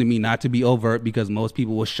recommended me not to be overt, because most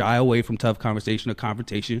people will shy away from tough conversation or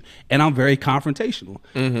confrontation. And I'm very confrontational.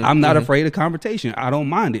 I'm not afraid of confrontation. I don't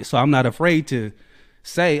mind it. So I'm not afraid to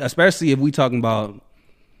say, especially if we talking about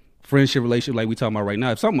friendship, relationship like we talking about right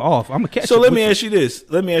now. If something off, I'm going to catch it. So let me ask you this.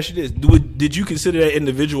 Did you consider that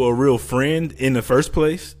individual a real friend in the first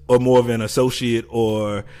place, or more of an associate,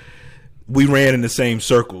 or we ran in the same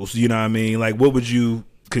circles? You know what I mean? Like, what would you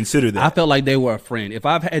consider that? I felt like they were a friend. If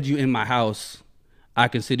I've had you in my house, I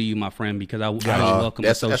consider you my friend because I welcome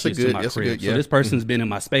associates to my crib. So this person's been in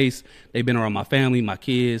my space. They've been around my family, my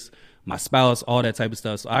kids, my spouse, all that type of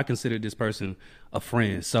stuff. So I consider this person a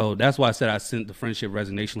friend. So that's why I said I sent the friendship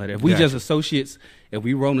resignation letter. If we just associates, if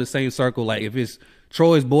we roll in the same circle, like if it's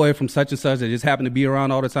Troy's boy from such and such that just happen to be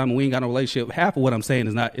around all the time and we ain't got no relationship, half of what I'm saying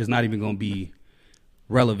is not even going to be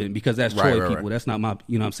relevant because that's Troy people. Right. That's not my,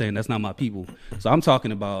 you know what I'm saying? That's not my people. So I'm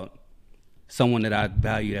talking about someone that I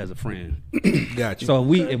value as a friend. Gotcha.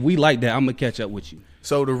 So if we like that, I'm gonna catch up with you.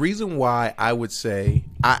 So the reason why I would say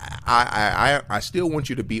I still want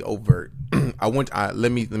you to be overt.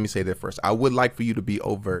 Let me say that first. I would like for you to be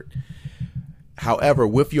overt. However,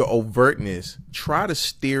 with your overtness, try to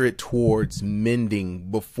steer it towards mending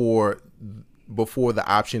before the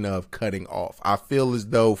option of cutting off. I feel as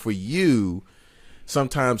though for you,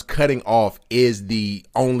 sometimes cutting off is the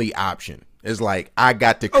only option. It's like, I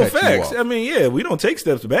got to cut you off. I mean, yeah, we don't take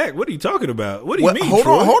steps back. What are you talking about? What do you mean, Hold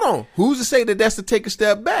Troy? on. Who's to say that that's to take a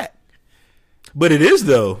step back? But it is,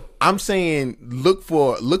 though. I'm saying look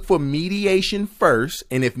for mediation first,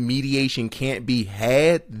 and if mediation can't be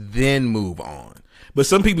had, then move on. But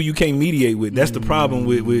some people you can't mediate with. That's the problem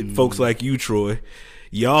with folks like you, Troy.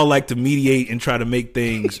 Y'all like to mediate and try to make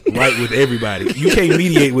things right with everybody. You can't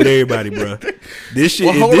mediate with everybody, bro. This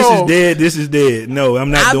shit, if this is dead, this is dead. No,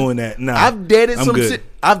 I'm not doing that. No, I've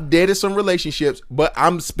deaded some relationships, but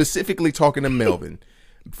I'm specifically talking to Melvin.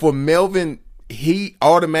 For Melvin, he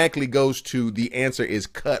automatically goes to the answer is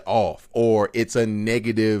cut off, or it's a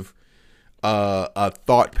negative a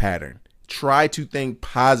thought pattern. Try to think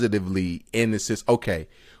positively in the sense. Okay,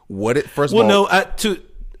 first of all,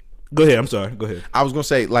 go ahead. I'm sorry. Go ahead. I was gonna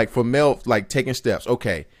say, like, for Mel, like, taking steps.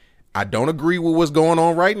 Okay, I don't agree with what's going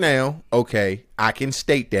on right now. Okay, I can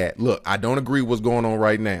state that. Look, I don't agree with what's going on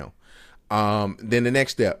right now. Then the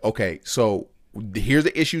next step. Okay, so here's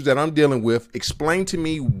the issues that I'm dealing with. Explain to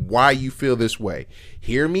me why you feel this way.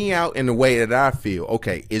 Hear me out in the way that I feel.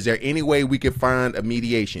 Okay, is there any way we could find a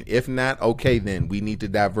mediation? If not, okay, then we need to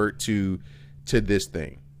divert to this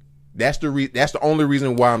thing. That's the only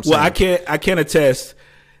reason why I'm saying. Well, I can't attest.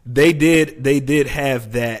 They did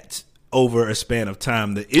have that over a span of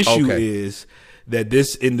time. The issue is that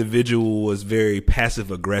this individual was very passive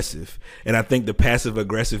aggressive, and I think the passive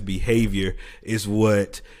aggressive behavior is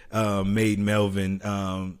what made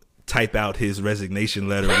Melvin type out his resignation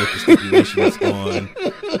letter with the stipulations on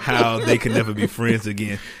how they could never be friends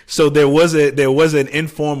again. So there was an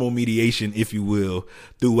informal mediation, if you will,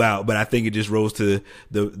 throughout, but I think it just rose to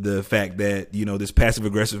the fact that, you know, this passive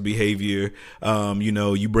aggressive behavior, you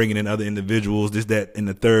know, you bringing in other individuals, this, that, and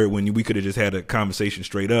the third, when we could have just had a conversation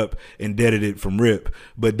straight up and deaded it from rip.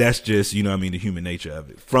 But that's just, you know what I mean, the human nature of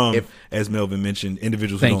it. As Melvin mentioned,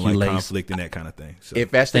 individuals who don't like conflict and that kind of thing. So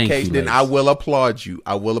if that's the case, then I will applaud you.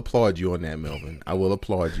 I will applaud you on that, Melvin. I will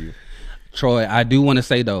applaud you. Troy, I do want to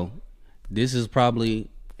say, though, this is probably,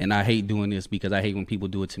 and I hate doing this because I hate when people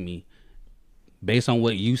do it to me. Based on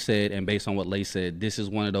what you said and based on what Lay said, this is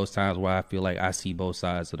one of those times where I feel like I see both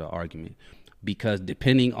sides of the argument. Because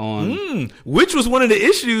depending on... which was one of the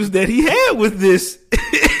issues that he had with this.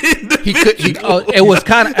 It was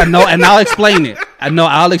kind of... No, and I'll explain it.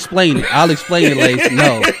 I'll explain it, Lace.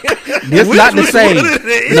 No. This not the same.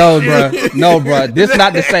 No, bro. This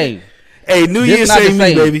not the same. Hey, New Year's same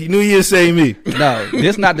me, baby. New Year's same me. No,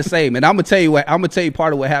 this not the same. And I'm gonna tell you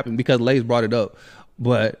part of what happened because Lace brought it up.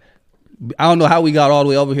 But I don't know how we got all the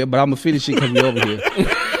way over here, but I'm gonna finish it because we're over here.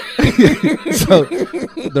 So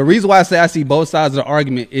the reason why I say I see both sides of the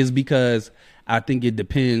argument is because I think it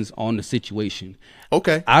depends on the situation.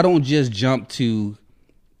 Okay. I don't just jump to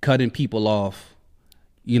cutting people off,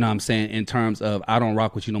 you know what I'm saying, in terms of I don't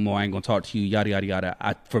rock with you no more, I ain't gonna talk to you, yada yada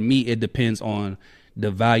yada. For me, it depends on the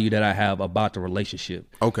value that I have about the relationship.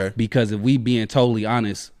 Okay. Because if we being totally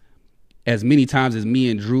honest, as many times as me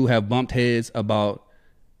and Drew have bumped heads about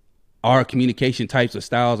our communication types or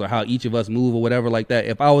styles or how each of us move or whatever like that,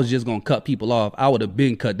 if I was just gonna cut people off, I would have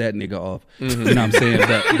been cut that nigga off. Mm-hmm. You know what I'm saying?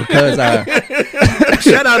 But because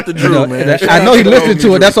shout out to Drew, man. I know he listened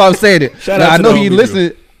to it. That's why I'm saying it. I know he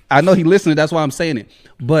listened. I know he listened. That's why I'm saying it.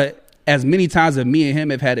 But as many times as me and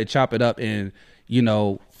him have had to chop it up and, you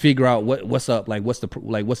know, figure out what's up, like what's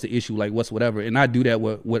the issue, like what's whatever. And I do that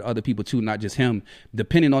with other people too, not just him.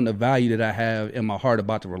 Depending on the value that I have in my heart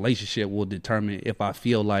about the relationship will determine if I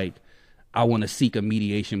feel like I want to seek a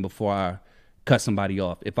mediation before I cut somebody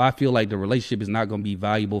off. If I feel like the relationship is not going to be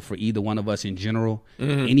valuable for either one of us in general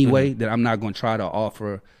anyway, then I'm not going to try to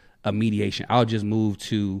offer a mediation. I'll just move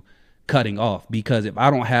to cutting off, because if I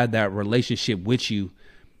don't have that relationship with you,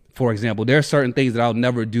 for example, there are certain things that I'll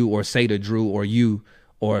never do or say to Drew or you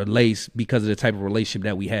or Lace because of the type of relationship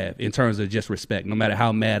that we have in terms of just respect, no matter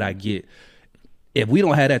how mad I get. If we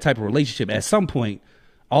don't have that type of relationship, at some point,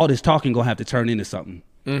 all this talking going to have to turn into something.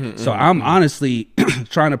 So I'm honestly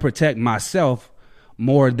trying to protect myself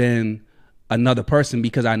more than another person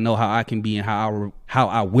because I know how I can be and how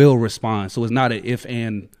I will respond. So it's not an if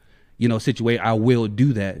and, you know, situation. I will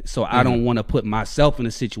do that. So I don't want to put myself in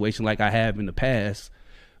a situation like I have in the past,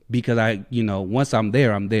 because I, you know, once I'm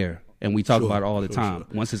there, I'm there. And we talk about it all the time.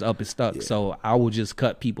 Once it's up, it's stuck. Yeah. So I will just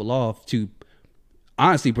cut people off to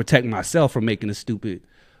honestly protect myself from making a stupid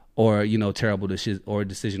or, you know, terrible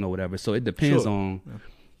decision or whatever. So it depends on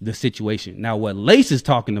the situation. Now, what Lace is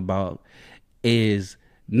talking about is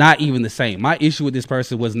not even the same. My issue with this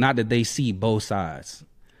person was not that they see both sides.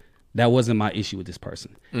 That wasn't my issue with this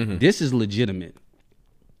person. This is legitimate.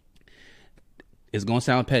 It's going to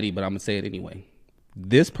sound petty, but I'm going to say it anyway.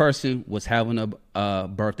 This person was having a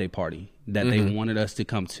birthday party that they wanted us to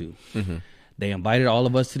come to. They invited all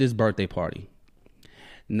of us to this birthday party.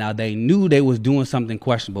 Now, they knew they was doing something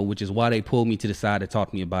questionable, which is why they pulled me to the side to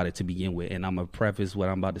talk to me about it to begin with. And I'm going to preface what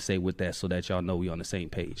I'm about to say with that so that y'all know we on the same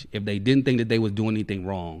page. If they didn't think that they was doing anything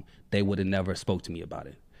wrong, they would have never spoke to me about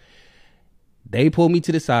it. They pulled me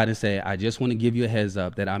to the side and said, I just want to give you a heads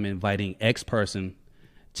up that I'm inviting X person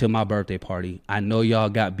to my birthday party. I know y'all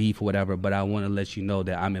got beef or whatever, but I want to let you know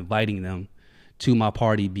that I'm inviting them to my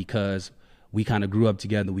party because we kind of grew up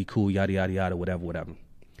together. We cool, yada, yada, yada, whatever.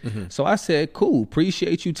 Mm-hmm. So I said, cool,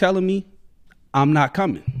 appreciate you telling me I'm not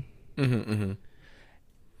coming. Mm-hmm, mm-hmm.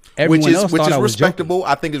 Everyone which else is thought I was respectable.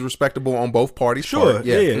 joking. I think is respectable on both parties. Sure. Part.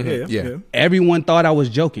 Yeah. Everyone thought I was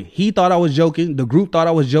joking. He thought I was joking. The group thought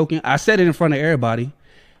I was joking. I said it in front of everybody.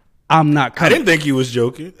 I'm not coming. I didn't think you was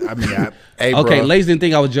joking. I mean, hey, okay, bro. ladies didn't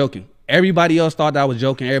think I was joking. Everybody else thought that I was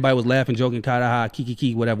joking. Everybody was laughing, joking, kind of ha,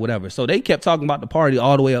 kiki, whatever. So they kept talking about the party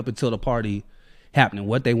all the way up until the party happening.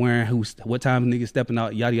 What they wearing, what time niggas stepping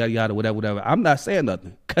out, yada, yada, yada, whatever. I'm not saying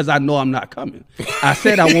nothing because I know I'm not coming. I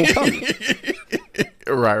said I won't come.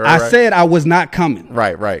 Right. I said I was not coming.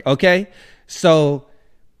 Right. Okay? So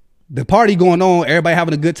the party going on, everybody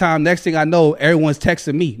having a good time. Next thing I know, everyone's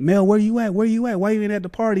texting me, Mel, where you at? Why you ain't at the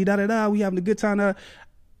party? We having a good time.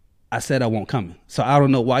 I said I won't come. So I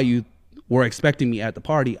don't know why you were expecting me at the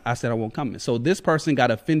party. I said I won't come. So this person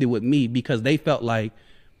got offended with me because they felt like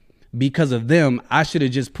because of them, I should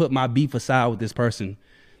have just put my beef aside with this person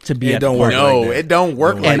to be at the party. No, it don't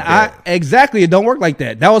work like that. Exactly, it don't work like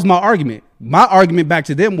that. That was my argument. My argument back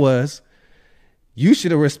to them was, you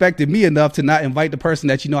should have respected me enough to not invite the person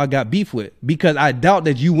that you know I got beef with, because I doubt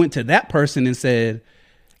that you went to that person and said,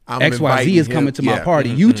 XYZ is coming to my party.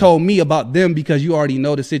 Mm-hmm. You told me about them because you already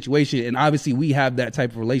know the situation, and obviously we have that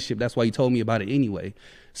type of relationship. That's why you told me about it anyway.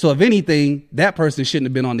 So if anything, that person shouldn't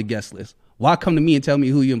have been on the guest list. Why come to me and tell me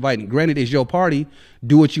who you're inviting? Granted, it's your party.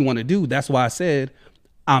 Do what you want to do. That's why I said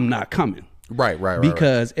I'm not coming. Right.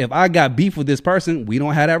 Because if I got beef with this person, we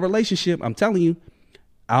don't have that relationship. I'm telling you,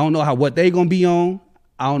 I don't know what they gonna be on.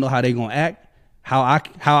 I don't know how they gonna act. How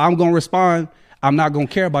I'm gonna respond. I'm not gonna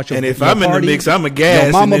care about your. And if your I'm party, in the mix, I'm a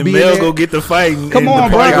gas, and then Mel go get the fight. Come on,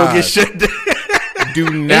 the party bro. go get shut down. Do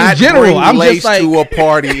not general, bring I'm lace just like, to a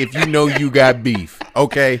party if you know you got beef.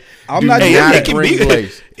 Okay, I'm not. Hey, doing it can bring be.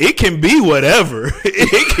 lace. It can be whatever.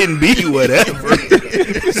 It can be whatever.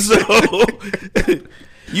 So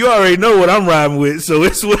you already know what I'm riding with. So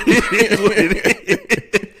it's what it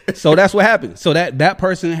is. So that's what happened. So that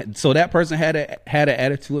person had an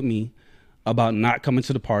attitude with me about not coming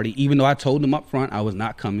to the party, even though I told them up front I was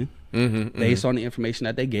not coming. Based on the information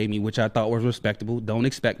that they gave me, which I thought was respectable. Don't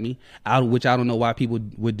expect me, which I don't know why people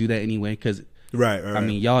would do that anyway. Because right. I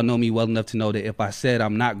mean, y'all know me well enough to know that if I said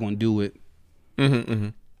I'm not going to do it,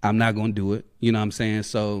 I'm not going to do it. You know what I'm saying?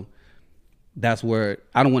 So that's where,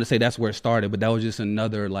 I don't want to say that's where it started, but that was just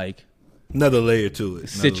another layer to it.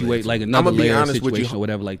 Situation, like another I'm gonna be layer honest with you, situation or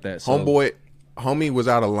whatever like that. So, homie was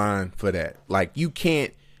out of line for that. Like you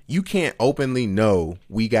can't openly know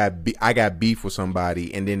I got beef with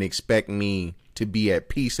somebody and then expect me to be at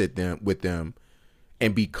peace with them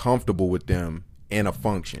and be comfortable with them in a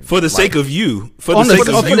function for the sake of you, for your birthday.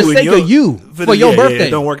 Yeah, it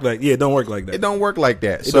don't work like that. It don't work like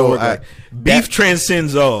that. So beef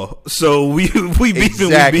transcends all. So we beefing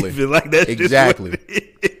like that.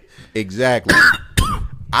 Exactly.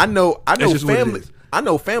 I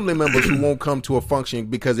know family members who won't come to a function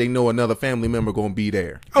because they know another family member gonna be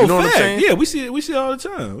there. You know what I'm saying? Yeah, we see it all the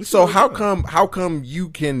time. So how come you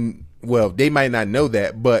can? Well, they might not know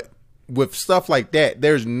that, but with stuff like that,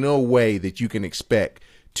 there's no way that you can expect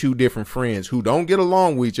two different friends who don't get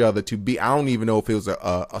along with each other to be. I don't even know if it was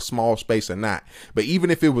a small space or not, but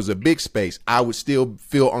even if it was a big space, I would still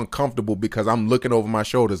feel uncomfortable because I'm looking over my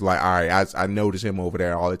shoulders like, all right, I noticed him over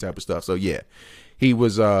there, all that type of stuff. So yeah, he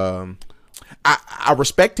was. I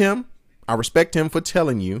respect him. I respect him for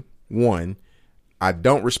telling you. One, I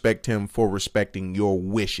don't respect him for respecting your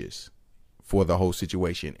wishes for the whole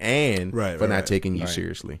situation and for not taking you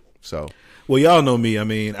seriously. So, well, y'all know me. I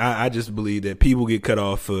mean, I just believe that people get cut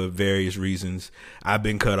off for various reasons. I've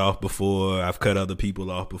been cut off before. I've cut other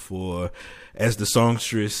people off before. As the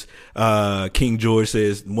songstress, King George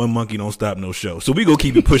says, one monkey don't stop no show. So we go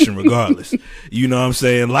keep it pushing regardless. You know what I'm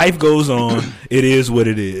saying? Life goes on. It is what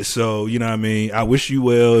it is. So, you know what I mean? I wish you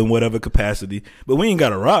well in whatever capacity, but we ain't got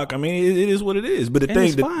to rock. I mean, it is what it is. But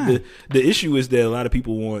the issue is that a lot of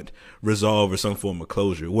people want resolve or some form of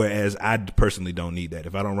closure, whereas I personally don't need that.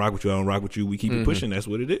 If I don't rock with you, I don't rock with you. We keep it pushing. That's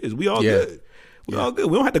what it is. We all good. We all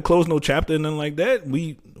good. We don't have to close no chapter and nothing like that.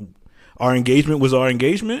 Our engagement was our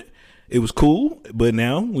engagement. It was cool, but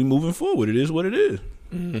now we moving forward. It is what it is.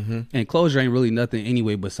 And closure ain't really nothing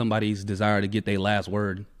anyway but somebody's desire to get their last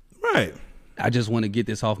word. Right. I just want to get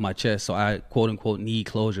this off my chest, so I quote unquote need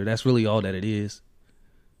closure. That's really all that it is,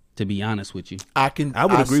 to be honest with you. I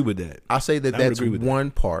would agree with that. I say that's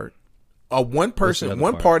one part. One person,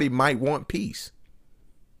 one party might want peace.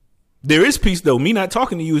 There is peace though. Me not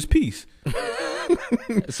talking to you is peace.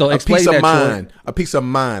 So a peace of mind. A peace of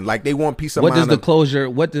mind. Like they want peace of mind. What does the closure?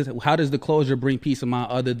 How does the closure bring peace of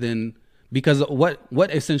mind other than because what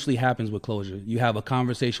essentially happens with closure? You have a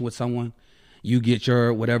conversation with someone. You get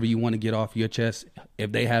your whatever you want to get off your chest.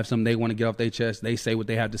 If they have something they want to get off their chest, they say what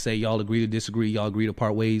they have to say. Y'all agree to disagree. Y'all agree to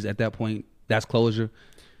part ways. At that point, that's closure.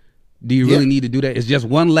 Do you really need to do that? It's just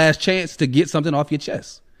one last chance to get something off your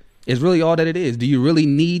chest. It's really all that it is. Do you really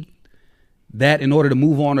need that in order to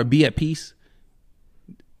move on or be at peace?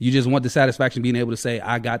 You just want the satisfaction of being able to say,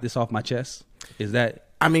 I got this off my chest? Is that...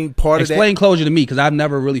 I mean, part of that... Explain closure to me, because I've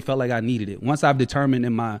never really felt like I needed it. Once I've determined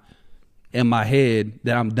in my head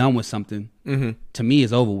that I'm done with something, to me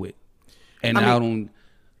it's over with. And I don't...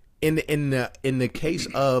 In the case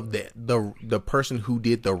of the person who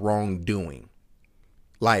did the wrongdoing,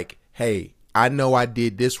 like, hey, I know I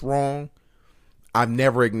did this wrong. I've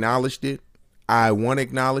never acknowledged it. I want to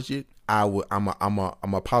acknowledge it.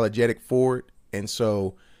 I'm apologetic for it, and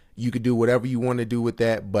so you could do whatever you want to do with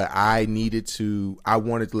that. But I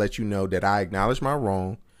wanted to let you know that I acknowledge my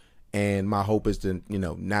wrong, and my hope is to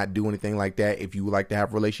not do anything like that. If you would like to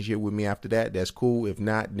have a relationship with me after that, that's cool. If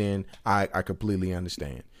not, then I completely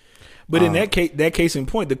understand. But in that case in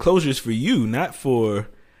point, the closure is for you, not for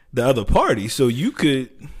the other party. So you could.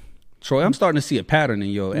 Troy, I'm starting to see a pattern in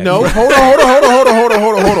your... No, hold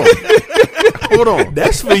on.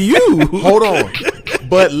 That's for you. Hold on.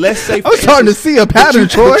 But let's say... I'm starting to see a pattern,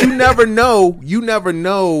 Troy. But you never know. You never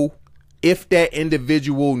know if that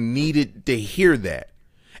individual needed to hear that.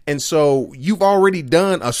 And so you've already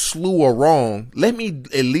done a slew of wrong. Let me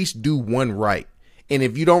at least do one right. And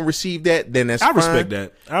if you don't receive that, then that's fine. I respect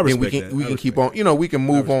that. We can keep on... we can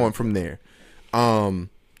move on from there. You know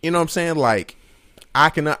what I'm saying? Like...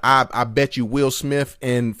 I bet you Will Smith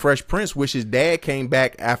and Fresh Prince wish his dad came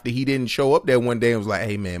back after he didn't show up there one day and was like,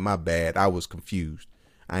 hey man, my bad. I was confused.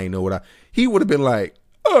 I ain't know he would have been like,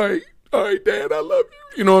 all right, dad, I love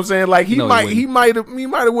you. You know what I'm saying? Like he might have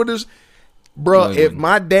would have, bro. If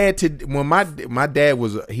my dad when my dad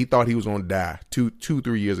was, he thought he was going to die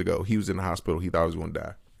 3 years ago. He was in the hospital. He thought he was going to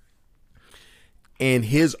die. In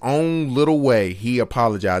his own little way, he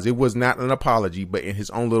apologized. It was not an apology, but in his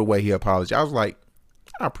own little way, he apologized. I was like,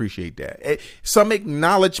 I appreciate that. Some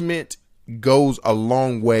acknowledgement goes a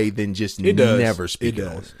long way than just never speaking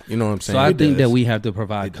on it. You know what I'm saying? So I think that we have to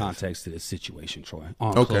provide context to this situation, Troy,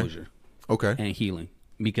 on closure and healing,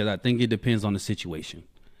 because I think it depends on the situation.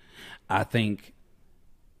 I think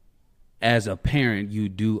as a parent, you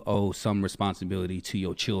do owe some responsibility to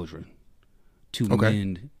your children to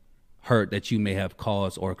mend hurt that you may have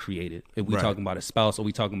caused or created. If we talking about a spouse or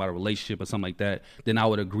we talking about a relationship or something like that, then I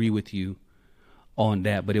would agree with you on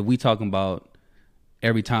that. But if we talking about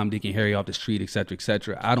every time Dick and Harry off the street, et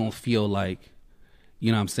cetera, I don't feel like,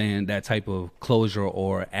 you know what I'm saying, that type of closure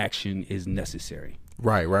or action is necessary.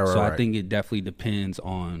 Right. So I think it definitely depends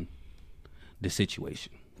on the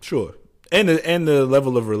situation. Sure. And the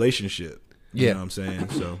level of relationship. You know what I'm saying?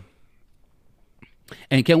 So.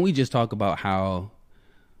 And can we just talk about how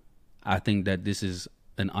I think that this is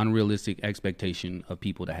an unrealistic expectation of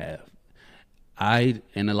people to have?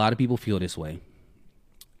 And a lot of people feel this way.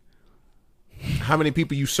 How many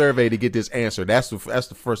people you survey to get this answer? That's the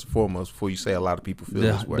first and foremost before you say a lot of people feel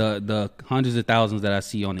this way. The hundreds of thousands that I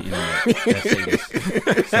see on the internet that say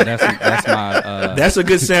this. So that's my that's a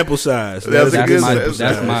good sample size.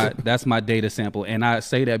 That's my data sample, and I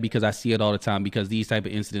say that because I see it all the time, because these type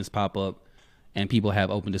of incidents pop up and people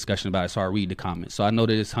have open discussion about it. So I read the comments. So I know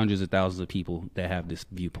that it's hundreds of thousands of people that have this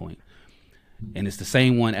viewpoint, and it's the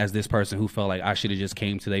same one as this person who felt like I should have just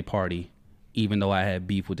came to their party even though I had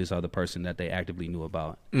beef with this other person that they actively knew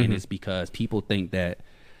about. Mm-hmm. And it's because people think that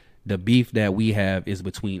the beef that we have is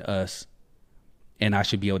between us, and I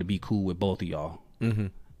should be able to be cool with both of y'all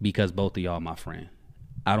because both of y'all my friend.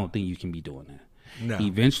 I don't think you can be doing that. No.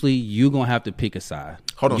 Eventually, you're going to have to pick a side.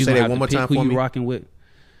 Hold on, say that one more time for me. Who you rocking with.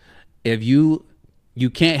 If you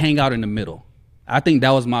can't hang out in the middle. I think that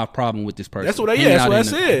was my problem with this person. That's what I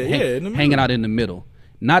said. In the hanging out in the middle.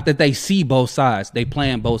 Not that they see both sides. They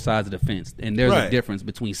playing both sides of the fence. And there's a difference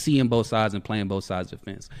between seeing both sides and playing both sides of the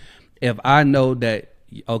fence. If I know that,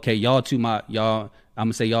 okay, I'm going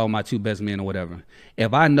to say y'all my two best men or whatever.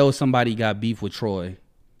 If I know somebody got beef with Troy,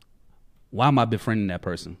 why am I befriending that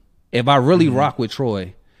person? If I really rock with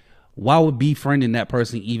Troy, why would befriending that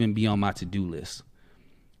person even be on my to-do list?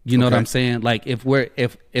 You know what I'm saying? Like if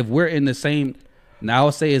we're in the same, Now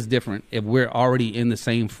I'll say it's different if we're already in the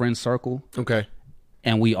same friend circle. Okay.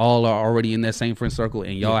 And we all are already in that same friend circle,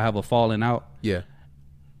 and y'all have a falling out. Yeah.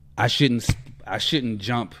 I shouldn't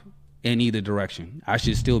jump in either direction. I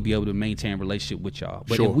should still be able to maintain a relationship with y'all.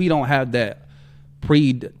 But if we don't have that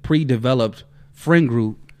pre-developed friend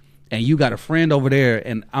group, and you got a friend over there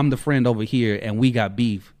and I'm the friend over here and we got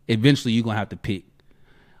beef, eventually you're going to have to pick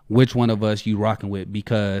which one of us you rocking with,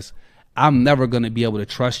 because I'm never going to be able to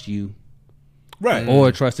trust you, right,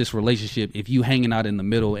 or trust this relationship if you hanging out in the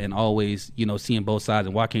middle and always, seeing both sides.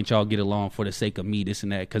 And why can't y'all get along for the sake of me, this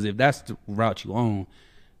and that? Because if that's the route you own,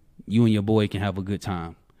 you and your boy can have a good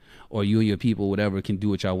time, or you and your people, whatever, can do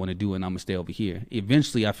what y'all want to do, and I'm going to stay over here.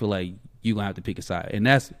 Eventually, I feel like you're going to have to pick a side. And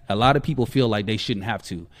that's, a lot of people feel like they shouldn't have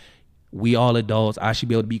to. We all adults. I should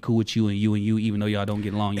be able to be cool with you and you, even though y'all don't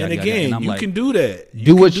get along. And again, and you can do that.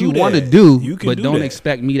 Do what you want to do, but don't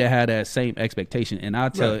expect me to have that same expectation. And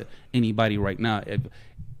I'll tell anybody right now, if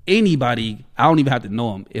anybody, I don't even have to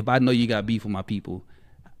know them. If I know you got beef with my people,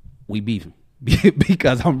 we beefing.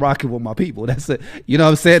 Because I'm rocking with my people. That's it. You know what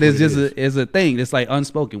I'm saying? It's just it's a thing. It's like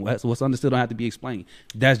unspoken. What's understood don't have to be explained.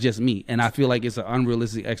 That's just me. And I feel like it's an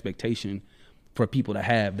unrealistic expectation for people to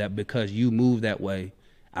have, that because you move that way,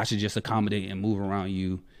 I should just accommodate and move around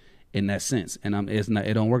you in that sense. And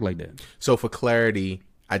it don't work like that. So for clarity,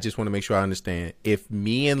 I just want to make sure I understand. If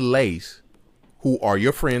me and Lace, who are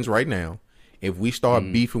your friends right now, if we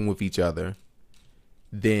start beefing with each other,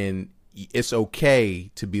 then it's okay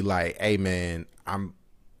to be like, hey man, I'm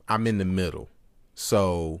in the middle.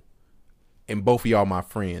 So, and both of y'all my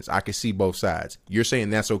friends, I can see both sides. You're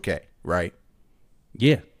saying that's okay, right?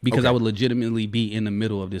 Yeah, because I would legitimately be in the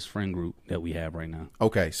middle of this friend group that we have right now.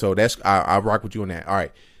 Okay, so that's I rock with you on that. All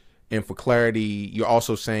right. And for clarity, you're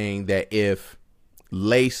also saying that if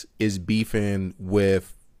Lace is beefing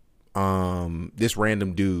with this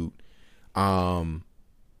random dude, and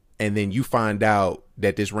then you find out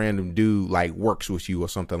that this random dude like works with you or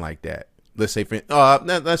something like that. Let's say,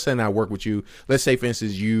 let's say not work with you. Let's say, for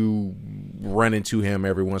instance, you run into him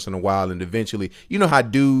every once in a while, and eventually, you know how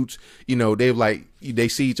dudes, they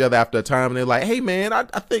see each other after a time, and they're like, "Hey, man, I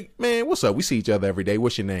think, man, what's up? We see each other every day.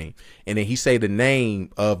 What's your name?" And then he say the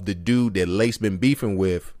name of the dude that Lace been beefing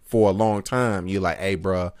with for a long time. You're like, "Hey,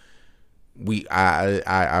 bro,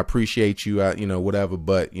 I appreciate you, whatever,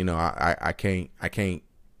 but I can't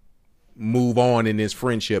move on in this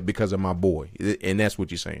friendship because of my boy," and that's what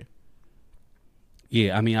you're saying.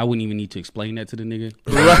 Yeah, I mean, I wouldn't even need to explain that to the nigga.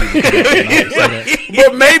 But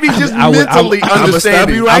maybe just mentally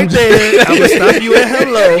understanding. I'm gonna stop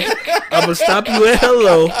you at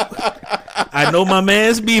hello. I know my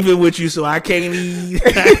man's beefing with you, so I can't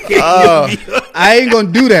I ain't gonna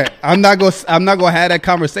do that. I'm not gonna have that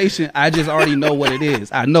conversation. I just already know what it is.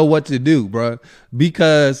 I know what to do, bro.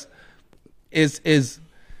 Because it's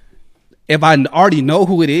if I already know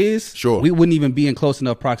who it is, sure, we wouldn't even be in close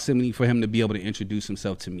enough proximity for him to be able to introduce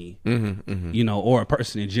himself to me, or a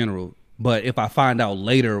person in general. But if I find out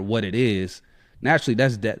later what it is, naturally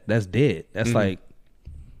that's dead. That's like,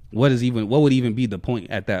 what would even be the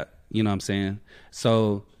point at that? You know what I'm saying?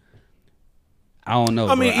 So I don't know.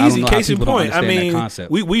 I mean, easy case in point. I mean,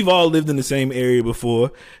 we've all lived in the same area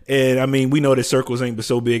before, and I mean, we know that circles ain't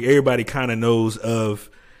so big. Everybody kind of knows of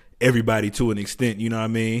everybody to an extent, you know what I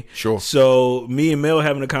mean? Sure. So me and Mel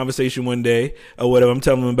having a conversation one day or whatever, I'm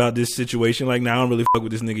telling him about this situation, like, nah, I don't really fuck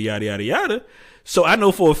with this nigga, yada yada yada. So I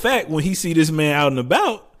know for a fact when he see this man out and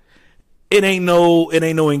about, it ain't no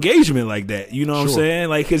engagement like that. You know what I'm saying?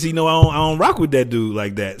 Like, cause he know I don't rock with that dude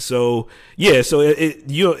like that. So yeah, so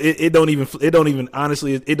it don't even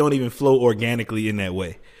honestly it don't even flow organically in that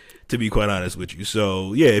way, to be quite honest with you.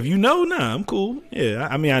 So yeah, if you know, nah, I'm cool. Yeah,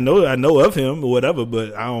 I mean, I know of him or whatever,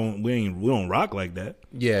 but we don't rock like that.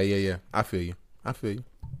 Yeah. I feel you.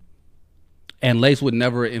 And Lace would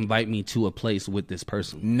never invite me to a place with this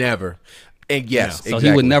person. Never. And yes, so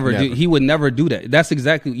exactly. He would never do that. That's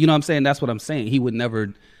exactly, you know what I'm saying? That's what I'm saying. He would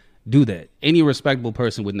never do that. Any respectable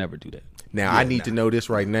person would never do that. Now I need to know this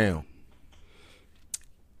right now.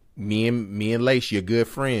 Me and Lace, you're good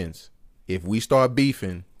friends. If we start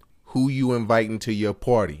beefing, who you inviting to your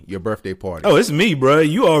party, your birthday party? Oh, it's me, bro.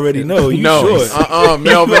 You already know. You sure?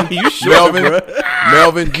 Melvin. You sure,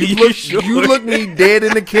 Melvin, you look me dead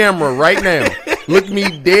in the camera right now. Look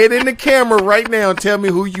me dead in the camera right now and tell me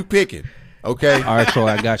who you picking. Okay. All right, Troy,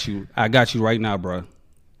 I got you right now, bro.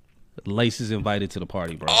 Lace is invited to the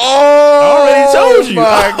party, bro. Oh, I already told you.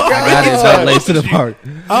 My God. I gotta invite Lace to the party.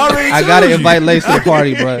 I gotta invite Lace to the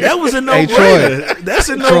party, bro. That was a no-brainer. That's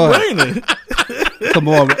a no-brainer. Come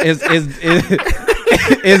on, it's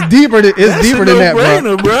deeper than that,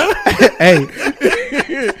 bro. Bro. Hey,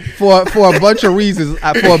 for a bunch of reasons,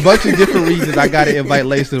 for a bunch of different reasons, I got to invite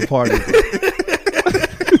Lace to the party.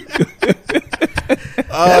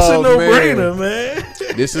 That's a no-brainer, man.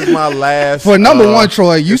 This is my last. For number one,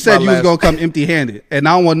 Troy, you said you was gonna come empty-handed, and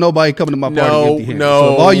I don't want nobody coming to my party empty-handed.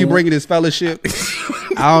 So if all you bringing is fellowship,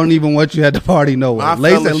 I don't even want you at the party no way.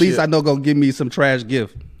 Lace, at least I know gonna give me some trash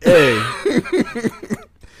gift. Hey,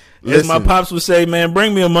 as my pops would say, man,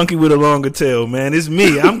 bring me a monkey with a longer tail, man. It's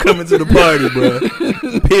me. I'm coming to the party,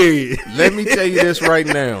 bro. Period. Let me tell you this right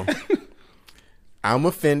now. I'm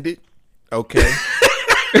offended. Okay.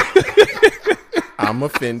 I'm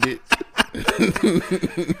offended.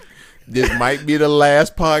 This might be the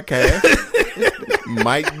last podcast.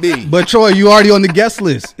 Might be. But Troy, you already on the guest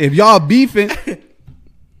list. If y'all beefing,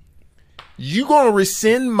 you gonna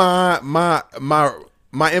rescind my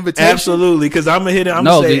invitation? Absolutely, because I'm gonna hit it. I'm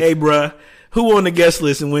gonna say, hey, bruh, who on the guest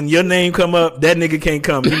list? And when your name come up, that nigga can't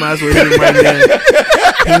come. You might as well hit him right now.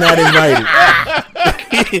 He not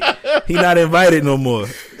invited. He not invited no more.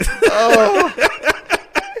 Oh.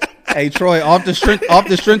 Hey Troy, off the strength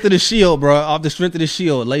of the shield, bro. Off the strength of the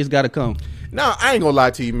shield, Lace got to come. No, I ain't gonna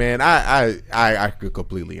lie to you, man. I could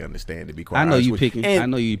completely understand, to be quite honest. I know you picking. I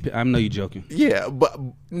know you joking. Yeah, but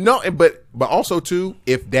also too,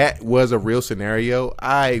 if that was a real scenario,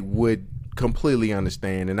 I would completely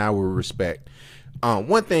understand and I would respect.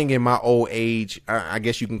 One thing in my old age, I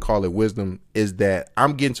guess you can call it wisdom, is that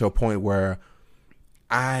I'm getting to a point where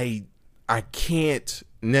I can't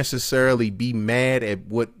necessarily be mad at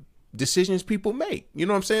what decisions people make. You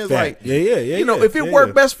know what I'm saying? It's like, you know, if it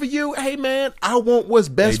worked best for you, hey man, I want what's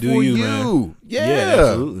best for you. Yeah,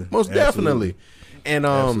 absolutely. Most definitely. And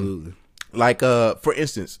absolutely. Like for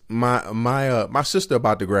instance, my sister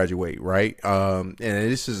about to graduate, right? And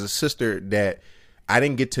this is a sister that I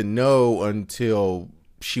didn't get to know until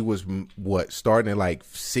she was starting at like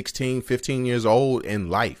 16, 15 years old in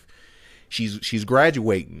life. She's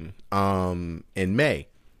graduating in May.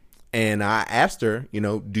 And I asked her, you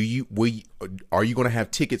know, are you going to have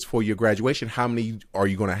tickets for your graduation? How many are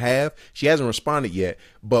you going to have? She hasn't responded yet.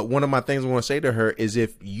 But one of my things I want to say to her is,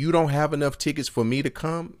 if you don't have enough tickets for me to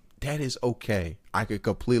come, that is okay. I could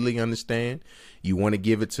completely understand. You want to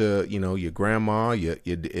give it to, you know, your grandma, your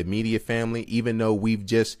immediate family, even though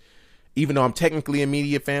I'm technically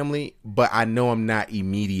immediate family, but I know I'm not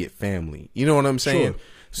immediate family. You know what I'm saying? Sure.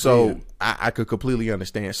 So I could completely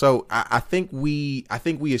understand. So I think we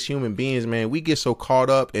as human beings, man, we get so caught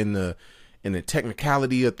up in the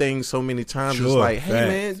technicality of things so many times. Sure. It's like,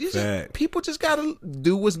 hey man, people just gotta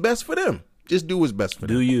do what's best for them. Just do what's best for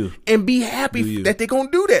them. Do you and be happy that they're gonna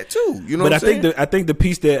do that too. You know. But I think the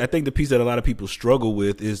piece that a lot of people struggle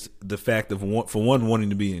with is the fact of wanting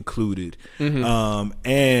to be included,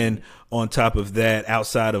 and on top of that,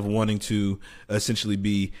 outside of wanting to essentially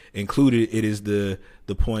be included, it is the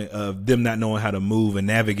point of them not knowing how to move and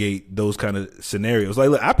navigate those kind of scenarios. Like,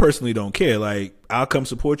 look, I personally don't care. Like, I'll come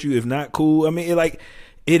support you. If not, cool. I mean,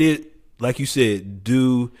 it is like you said,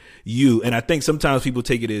 do you. And I think sometimes people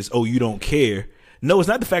take it as, oh, you don't care. No, it's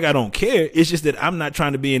not the fact I don't care. It's just that I'm not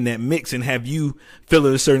trying to be in that mix and have you feel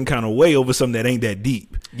a certain kind of way over something that ain't that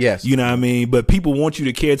deep. Yes. You know what I mean? But people want you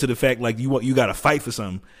to care to the fact like you got to fight for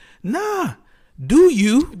something. Nah. Do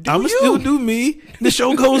you? I'ma still do me. The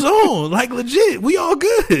show goes on. Like, legit. We all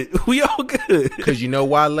good. We all good. Because you know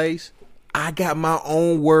why, Lace? I got my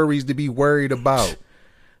own worries to be worried about.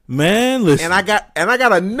 Man, listen. And I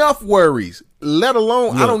got enough worries. Let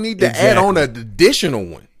alone, I don't need to add on an additional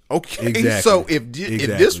one. Okay. Exactly. So if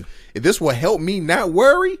this will help me not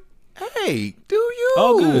worry, hey, do you?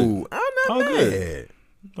 All good. I'm not mad. Good.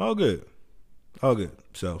 All good. All good.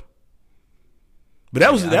 So. But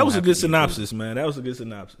that was a good synopsis, man. That was a good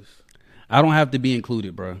synopsis. I don't have to be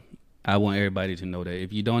included, bro. I want everybody to know that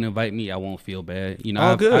if you don't invite me, I won't feel bad. You know,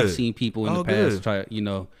 I've seen people in the past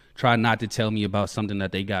try not to tell me about something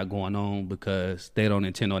that they got going on because they don't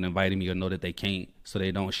intend on inviting me or know that they can't, so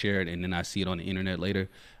they don't share it, and then I see it on the internet later.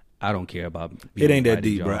 I don't care about it. Ain't that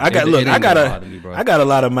deep, bro. I got a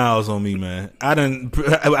lot of miles on me, man. I done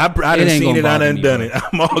seen it. I done done it.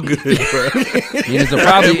 I'm all good, bro.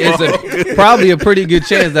 It's probably a pretty good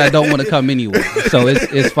chance that I don't want to come anyway. So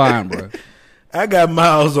it's fine, bro. I got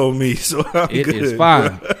miles on me, so I'm good. It's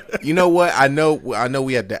fine. Bro. You know what? I know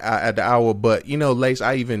we at the hour, but you know, Lace,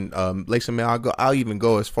 Lace and Mel, I'll even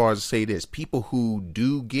go as far as to say this: people who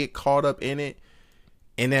do get caught up in it,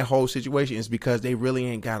 in that whole situation, is because they really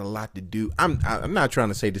ain't got a lot to do. I'm not trying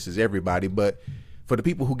to say this is everybody, but for the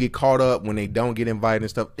people who get caught up when they don't get invited and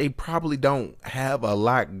stuff, they probably don't have a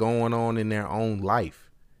lot going on in their own life.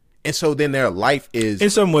 And so then their life is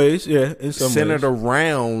in some ways, centered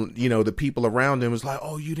around, you know, the people around them. Is like,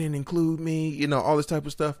 oh, you didn't include me, you know, all this type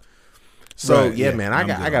of stuff. So Right, yeah, man, I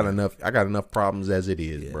got good. enough problems as it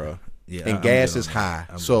is, bro. Yeah, and I'm gas good is on high.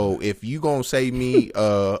 that. So if you gonna save me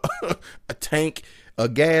a tank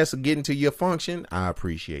of gas getting to your function, I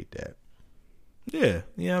appreciate that. Yeah,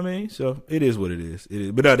 you know what I mean? So it is what it is.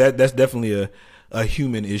 But no, that's definitely a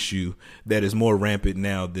human issue that is more rampant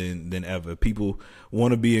now than ever. People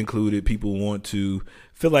want to be included. People want to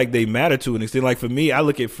feel like they matter to an extent. Like for me, I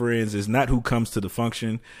look at friends as not who comes to the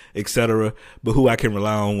function, etc., but who I can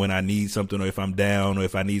rely on when I need something, or if I'm down, or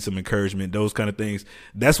if I need some encouragement, those kind of things.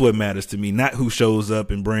 That's what matters to me, not who shows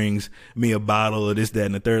up and brings me a bottle of this, that,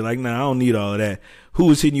 and the third. Like, nah, I don't need all of that. Who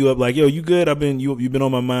is hitting you up like, yo, you good? You've been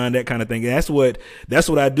on my mind, that kind of thing. And that's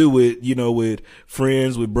what I do with, with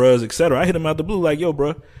friends, with bros, etc. I hit them out the blue like, yo,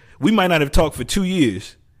 bro, we might not have talked for 2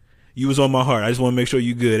 years. You was on my heart. I just want to make sure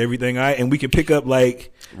you good. Everything all right? And we can pick up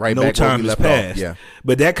like right no back time has passed. Yeah.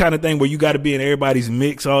 But that kind of thing where you got to be in everybody's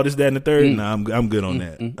mix, all this, that, and the third. Nah, I'm good on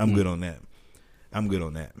that. I'm good on that. I'm good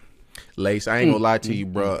on that. Lace, I ain't gonna lie to you,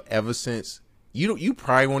 bro. Ever since you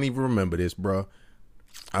probably won't even remember this, bro.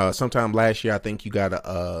 Sometime last year, I think you got like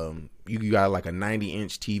a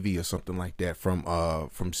 90-inch TV or something like that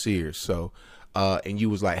from Sears. So, and you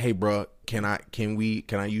was like, hey, bro, can I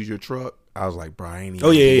use your truck? I was like, bro, I ain't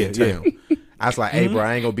even in town. I was like, hey, bro,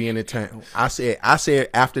 I ain't gonna be in the town. I said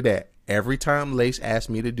after that, every time Lace asked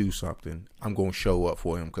me to do something, I'm gonna show up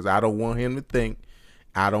for him because I don't want him to think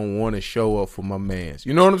I don't want to show up for my mans.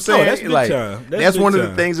 You know what I'm saying? That's big time. That's one of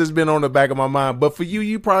the things that's been on the back of my mind. But for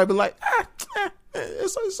you probably be like,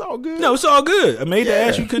 it's all good. No, it's all good. I made the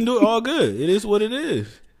ask. You couldn't do it. All good. It is what it is.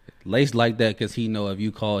 Lace like that because he know if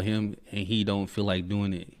you call him and he don't feel like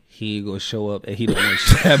doing it, he ain't gonna show up and he don't want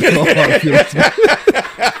to have no hard feelings.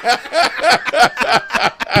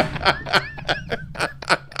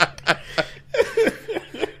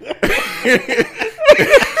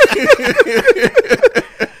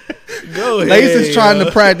 Go ahead. Lace is trying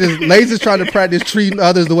to practice. Lace is trying to practice treating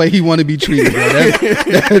others the way he want to be treated. Bro.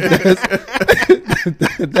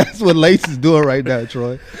 That's what Lace is doing right now,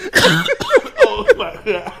 Troy. Oh my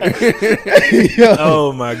god. Yo,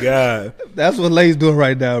 Oh my god. that's what Lace doing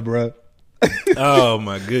right now, bro. Oh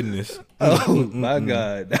my goodness. Oh my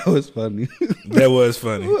god, that was funny. That was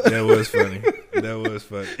funny. That was funny. That was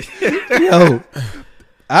funny. Yo,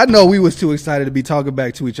 I know we was too excited to be talking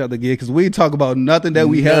back to each other again because we talk about nothing that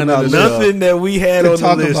we had on our list. Nothing that we had To on the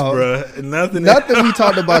talk list, about. bro. Nothing. Nothing we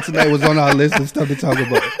talked about tonight was on our list of stuff to talk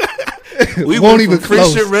about. We won't went even from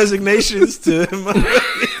Christian close. resignations to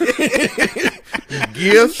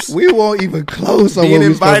Gifts, We won't even close on being what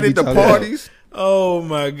we supposed invited to to be talking about. parties. Oh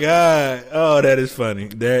my god. Oh, that is funny.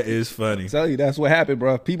 That is funny. Tell you that's what happened,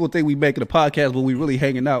 bro. People think we making a podcast, but we really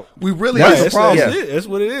hanging out. We really That's is. the problem. That's it. That's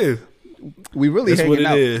what it is. We really That's what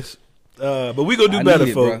hanging it out. is. But we gonna I do better,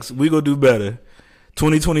 need it, bro. folks. We gonna do better.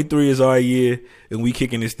 2023 is our year, and we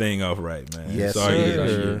kicking this thing off right, man. Yes, it's our year, sir.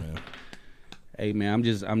 this year, man. Hey man, I'm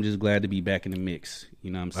just glad to be back in the mix. You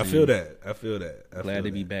know what I'm I saying? feel that. I feel that. Glad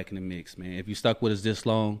to be back in the mix, man. If you stuck with us this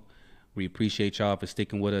long, we appreciate y'all for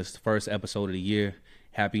sticking with us. First episode of the year.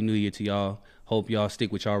 Happy New Year to y'all. Hope y'all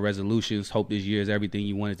stick with y'all resolutions. Hope this year is everything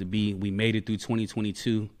you want it to be. We made it through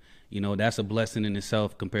 2022. You know, that's a blessing in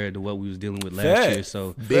itself compared to what we was dealing with last year.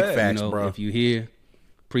 So Big facts, you know, bro. if you here,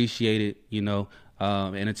 appreciate it, you know.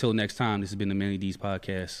 And until next time, this has been the Manly D's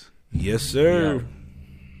podcast. Yes, sir. Yeah.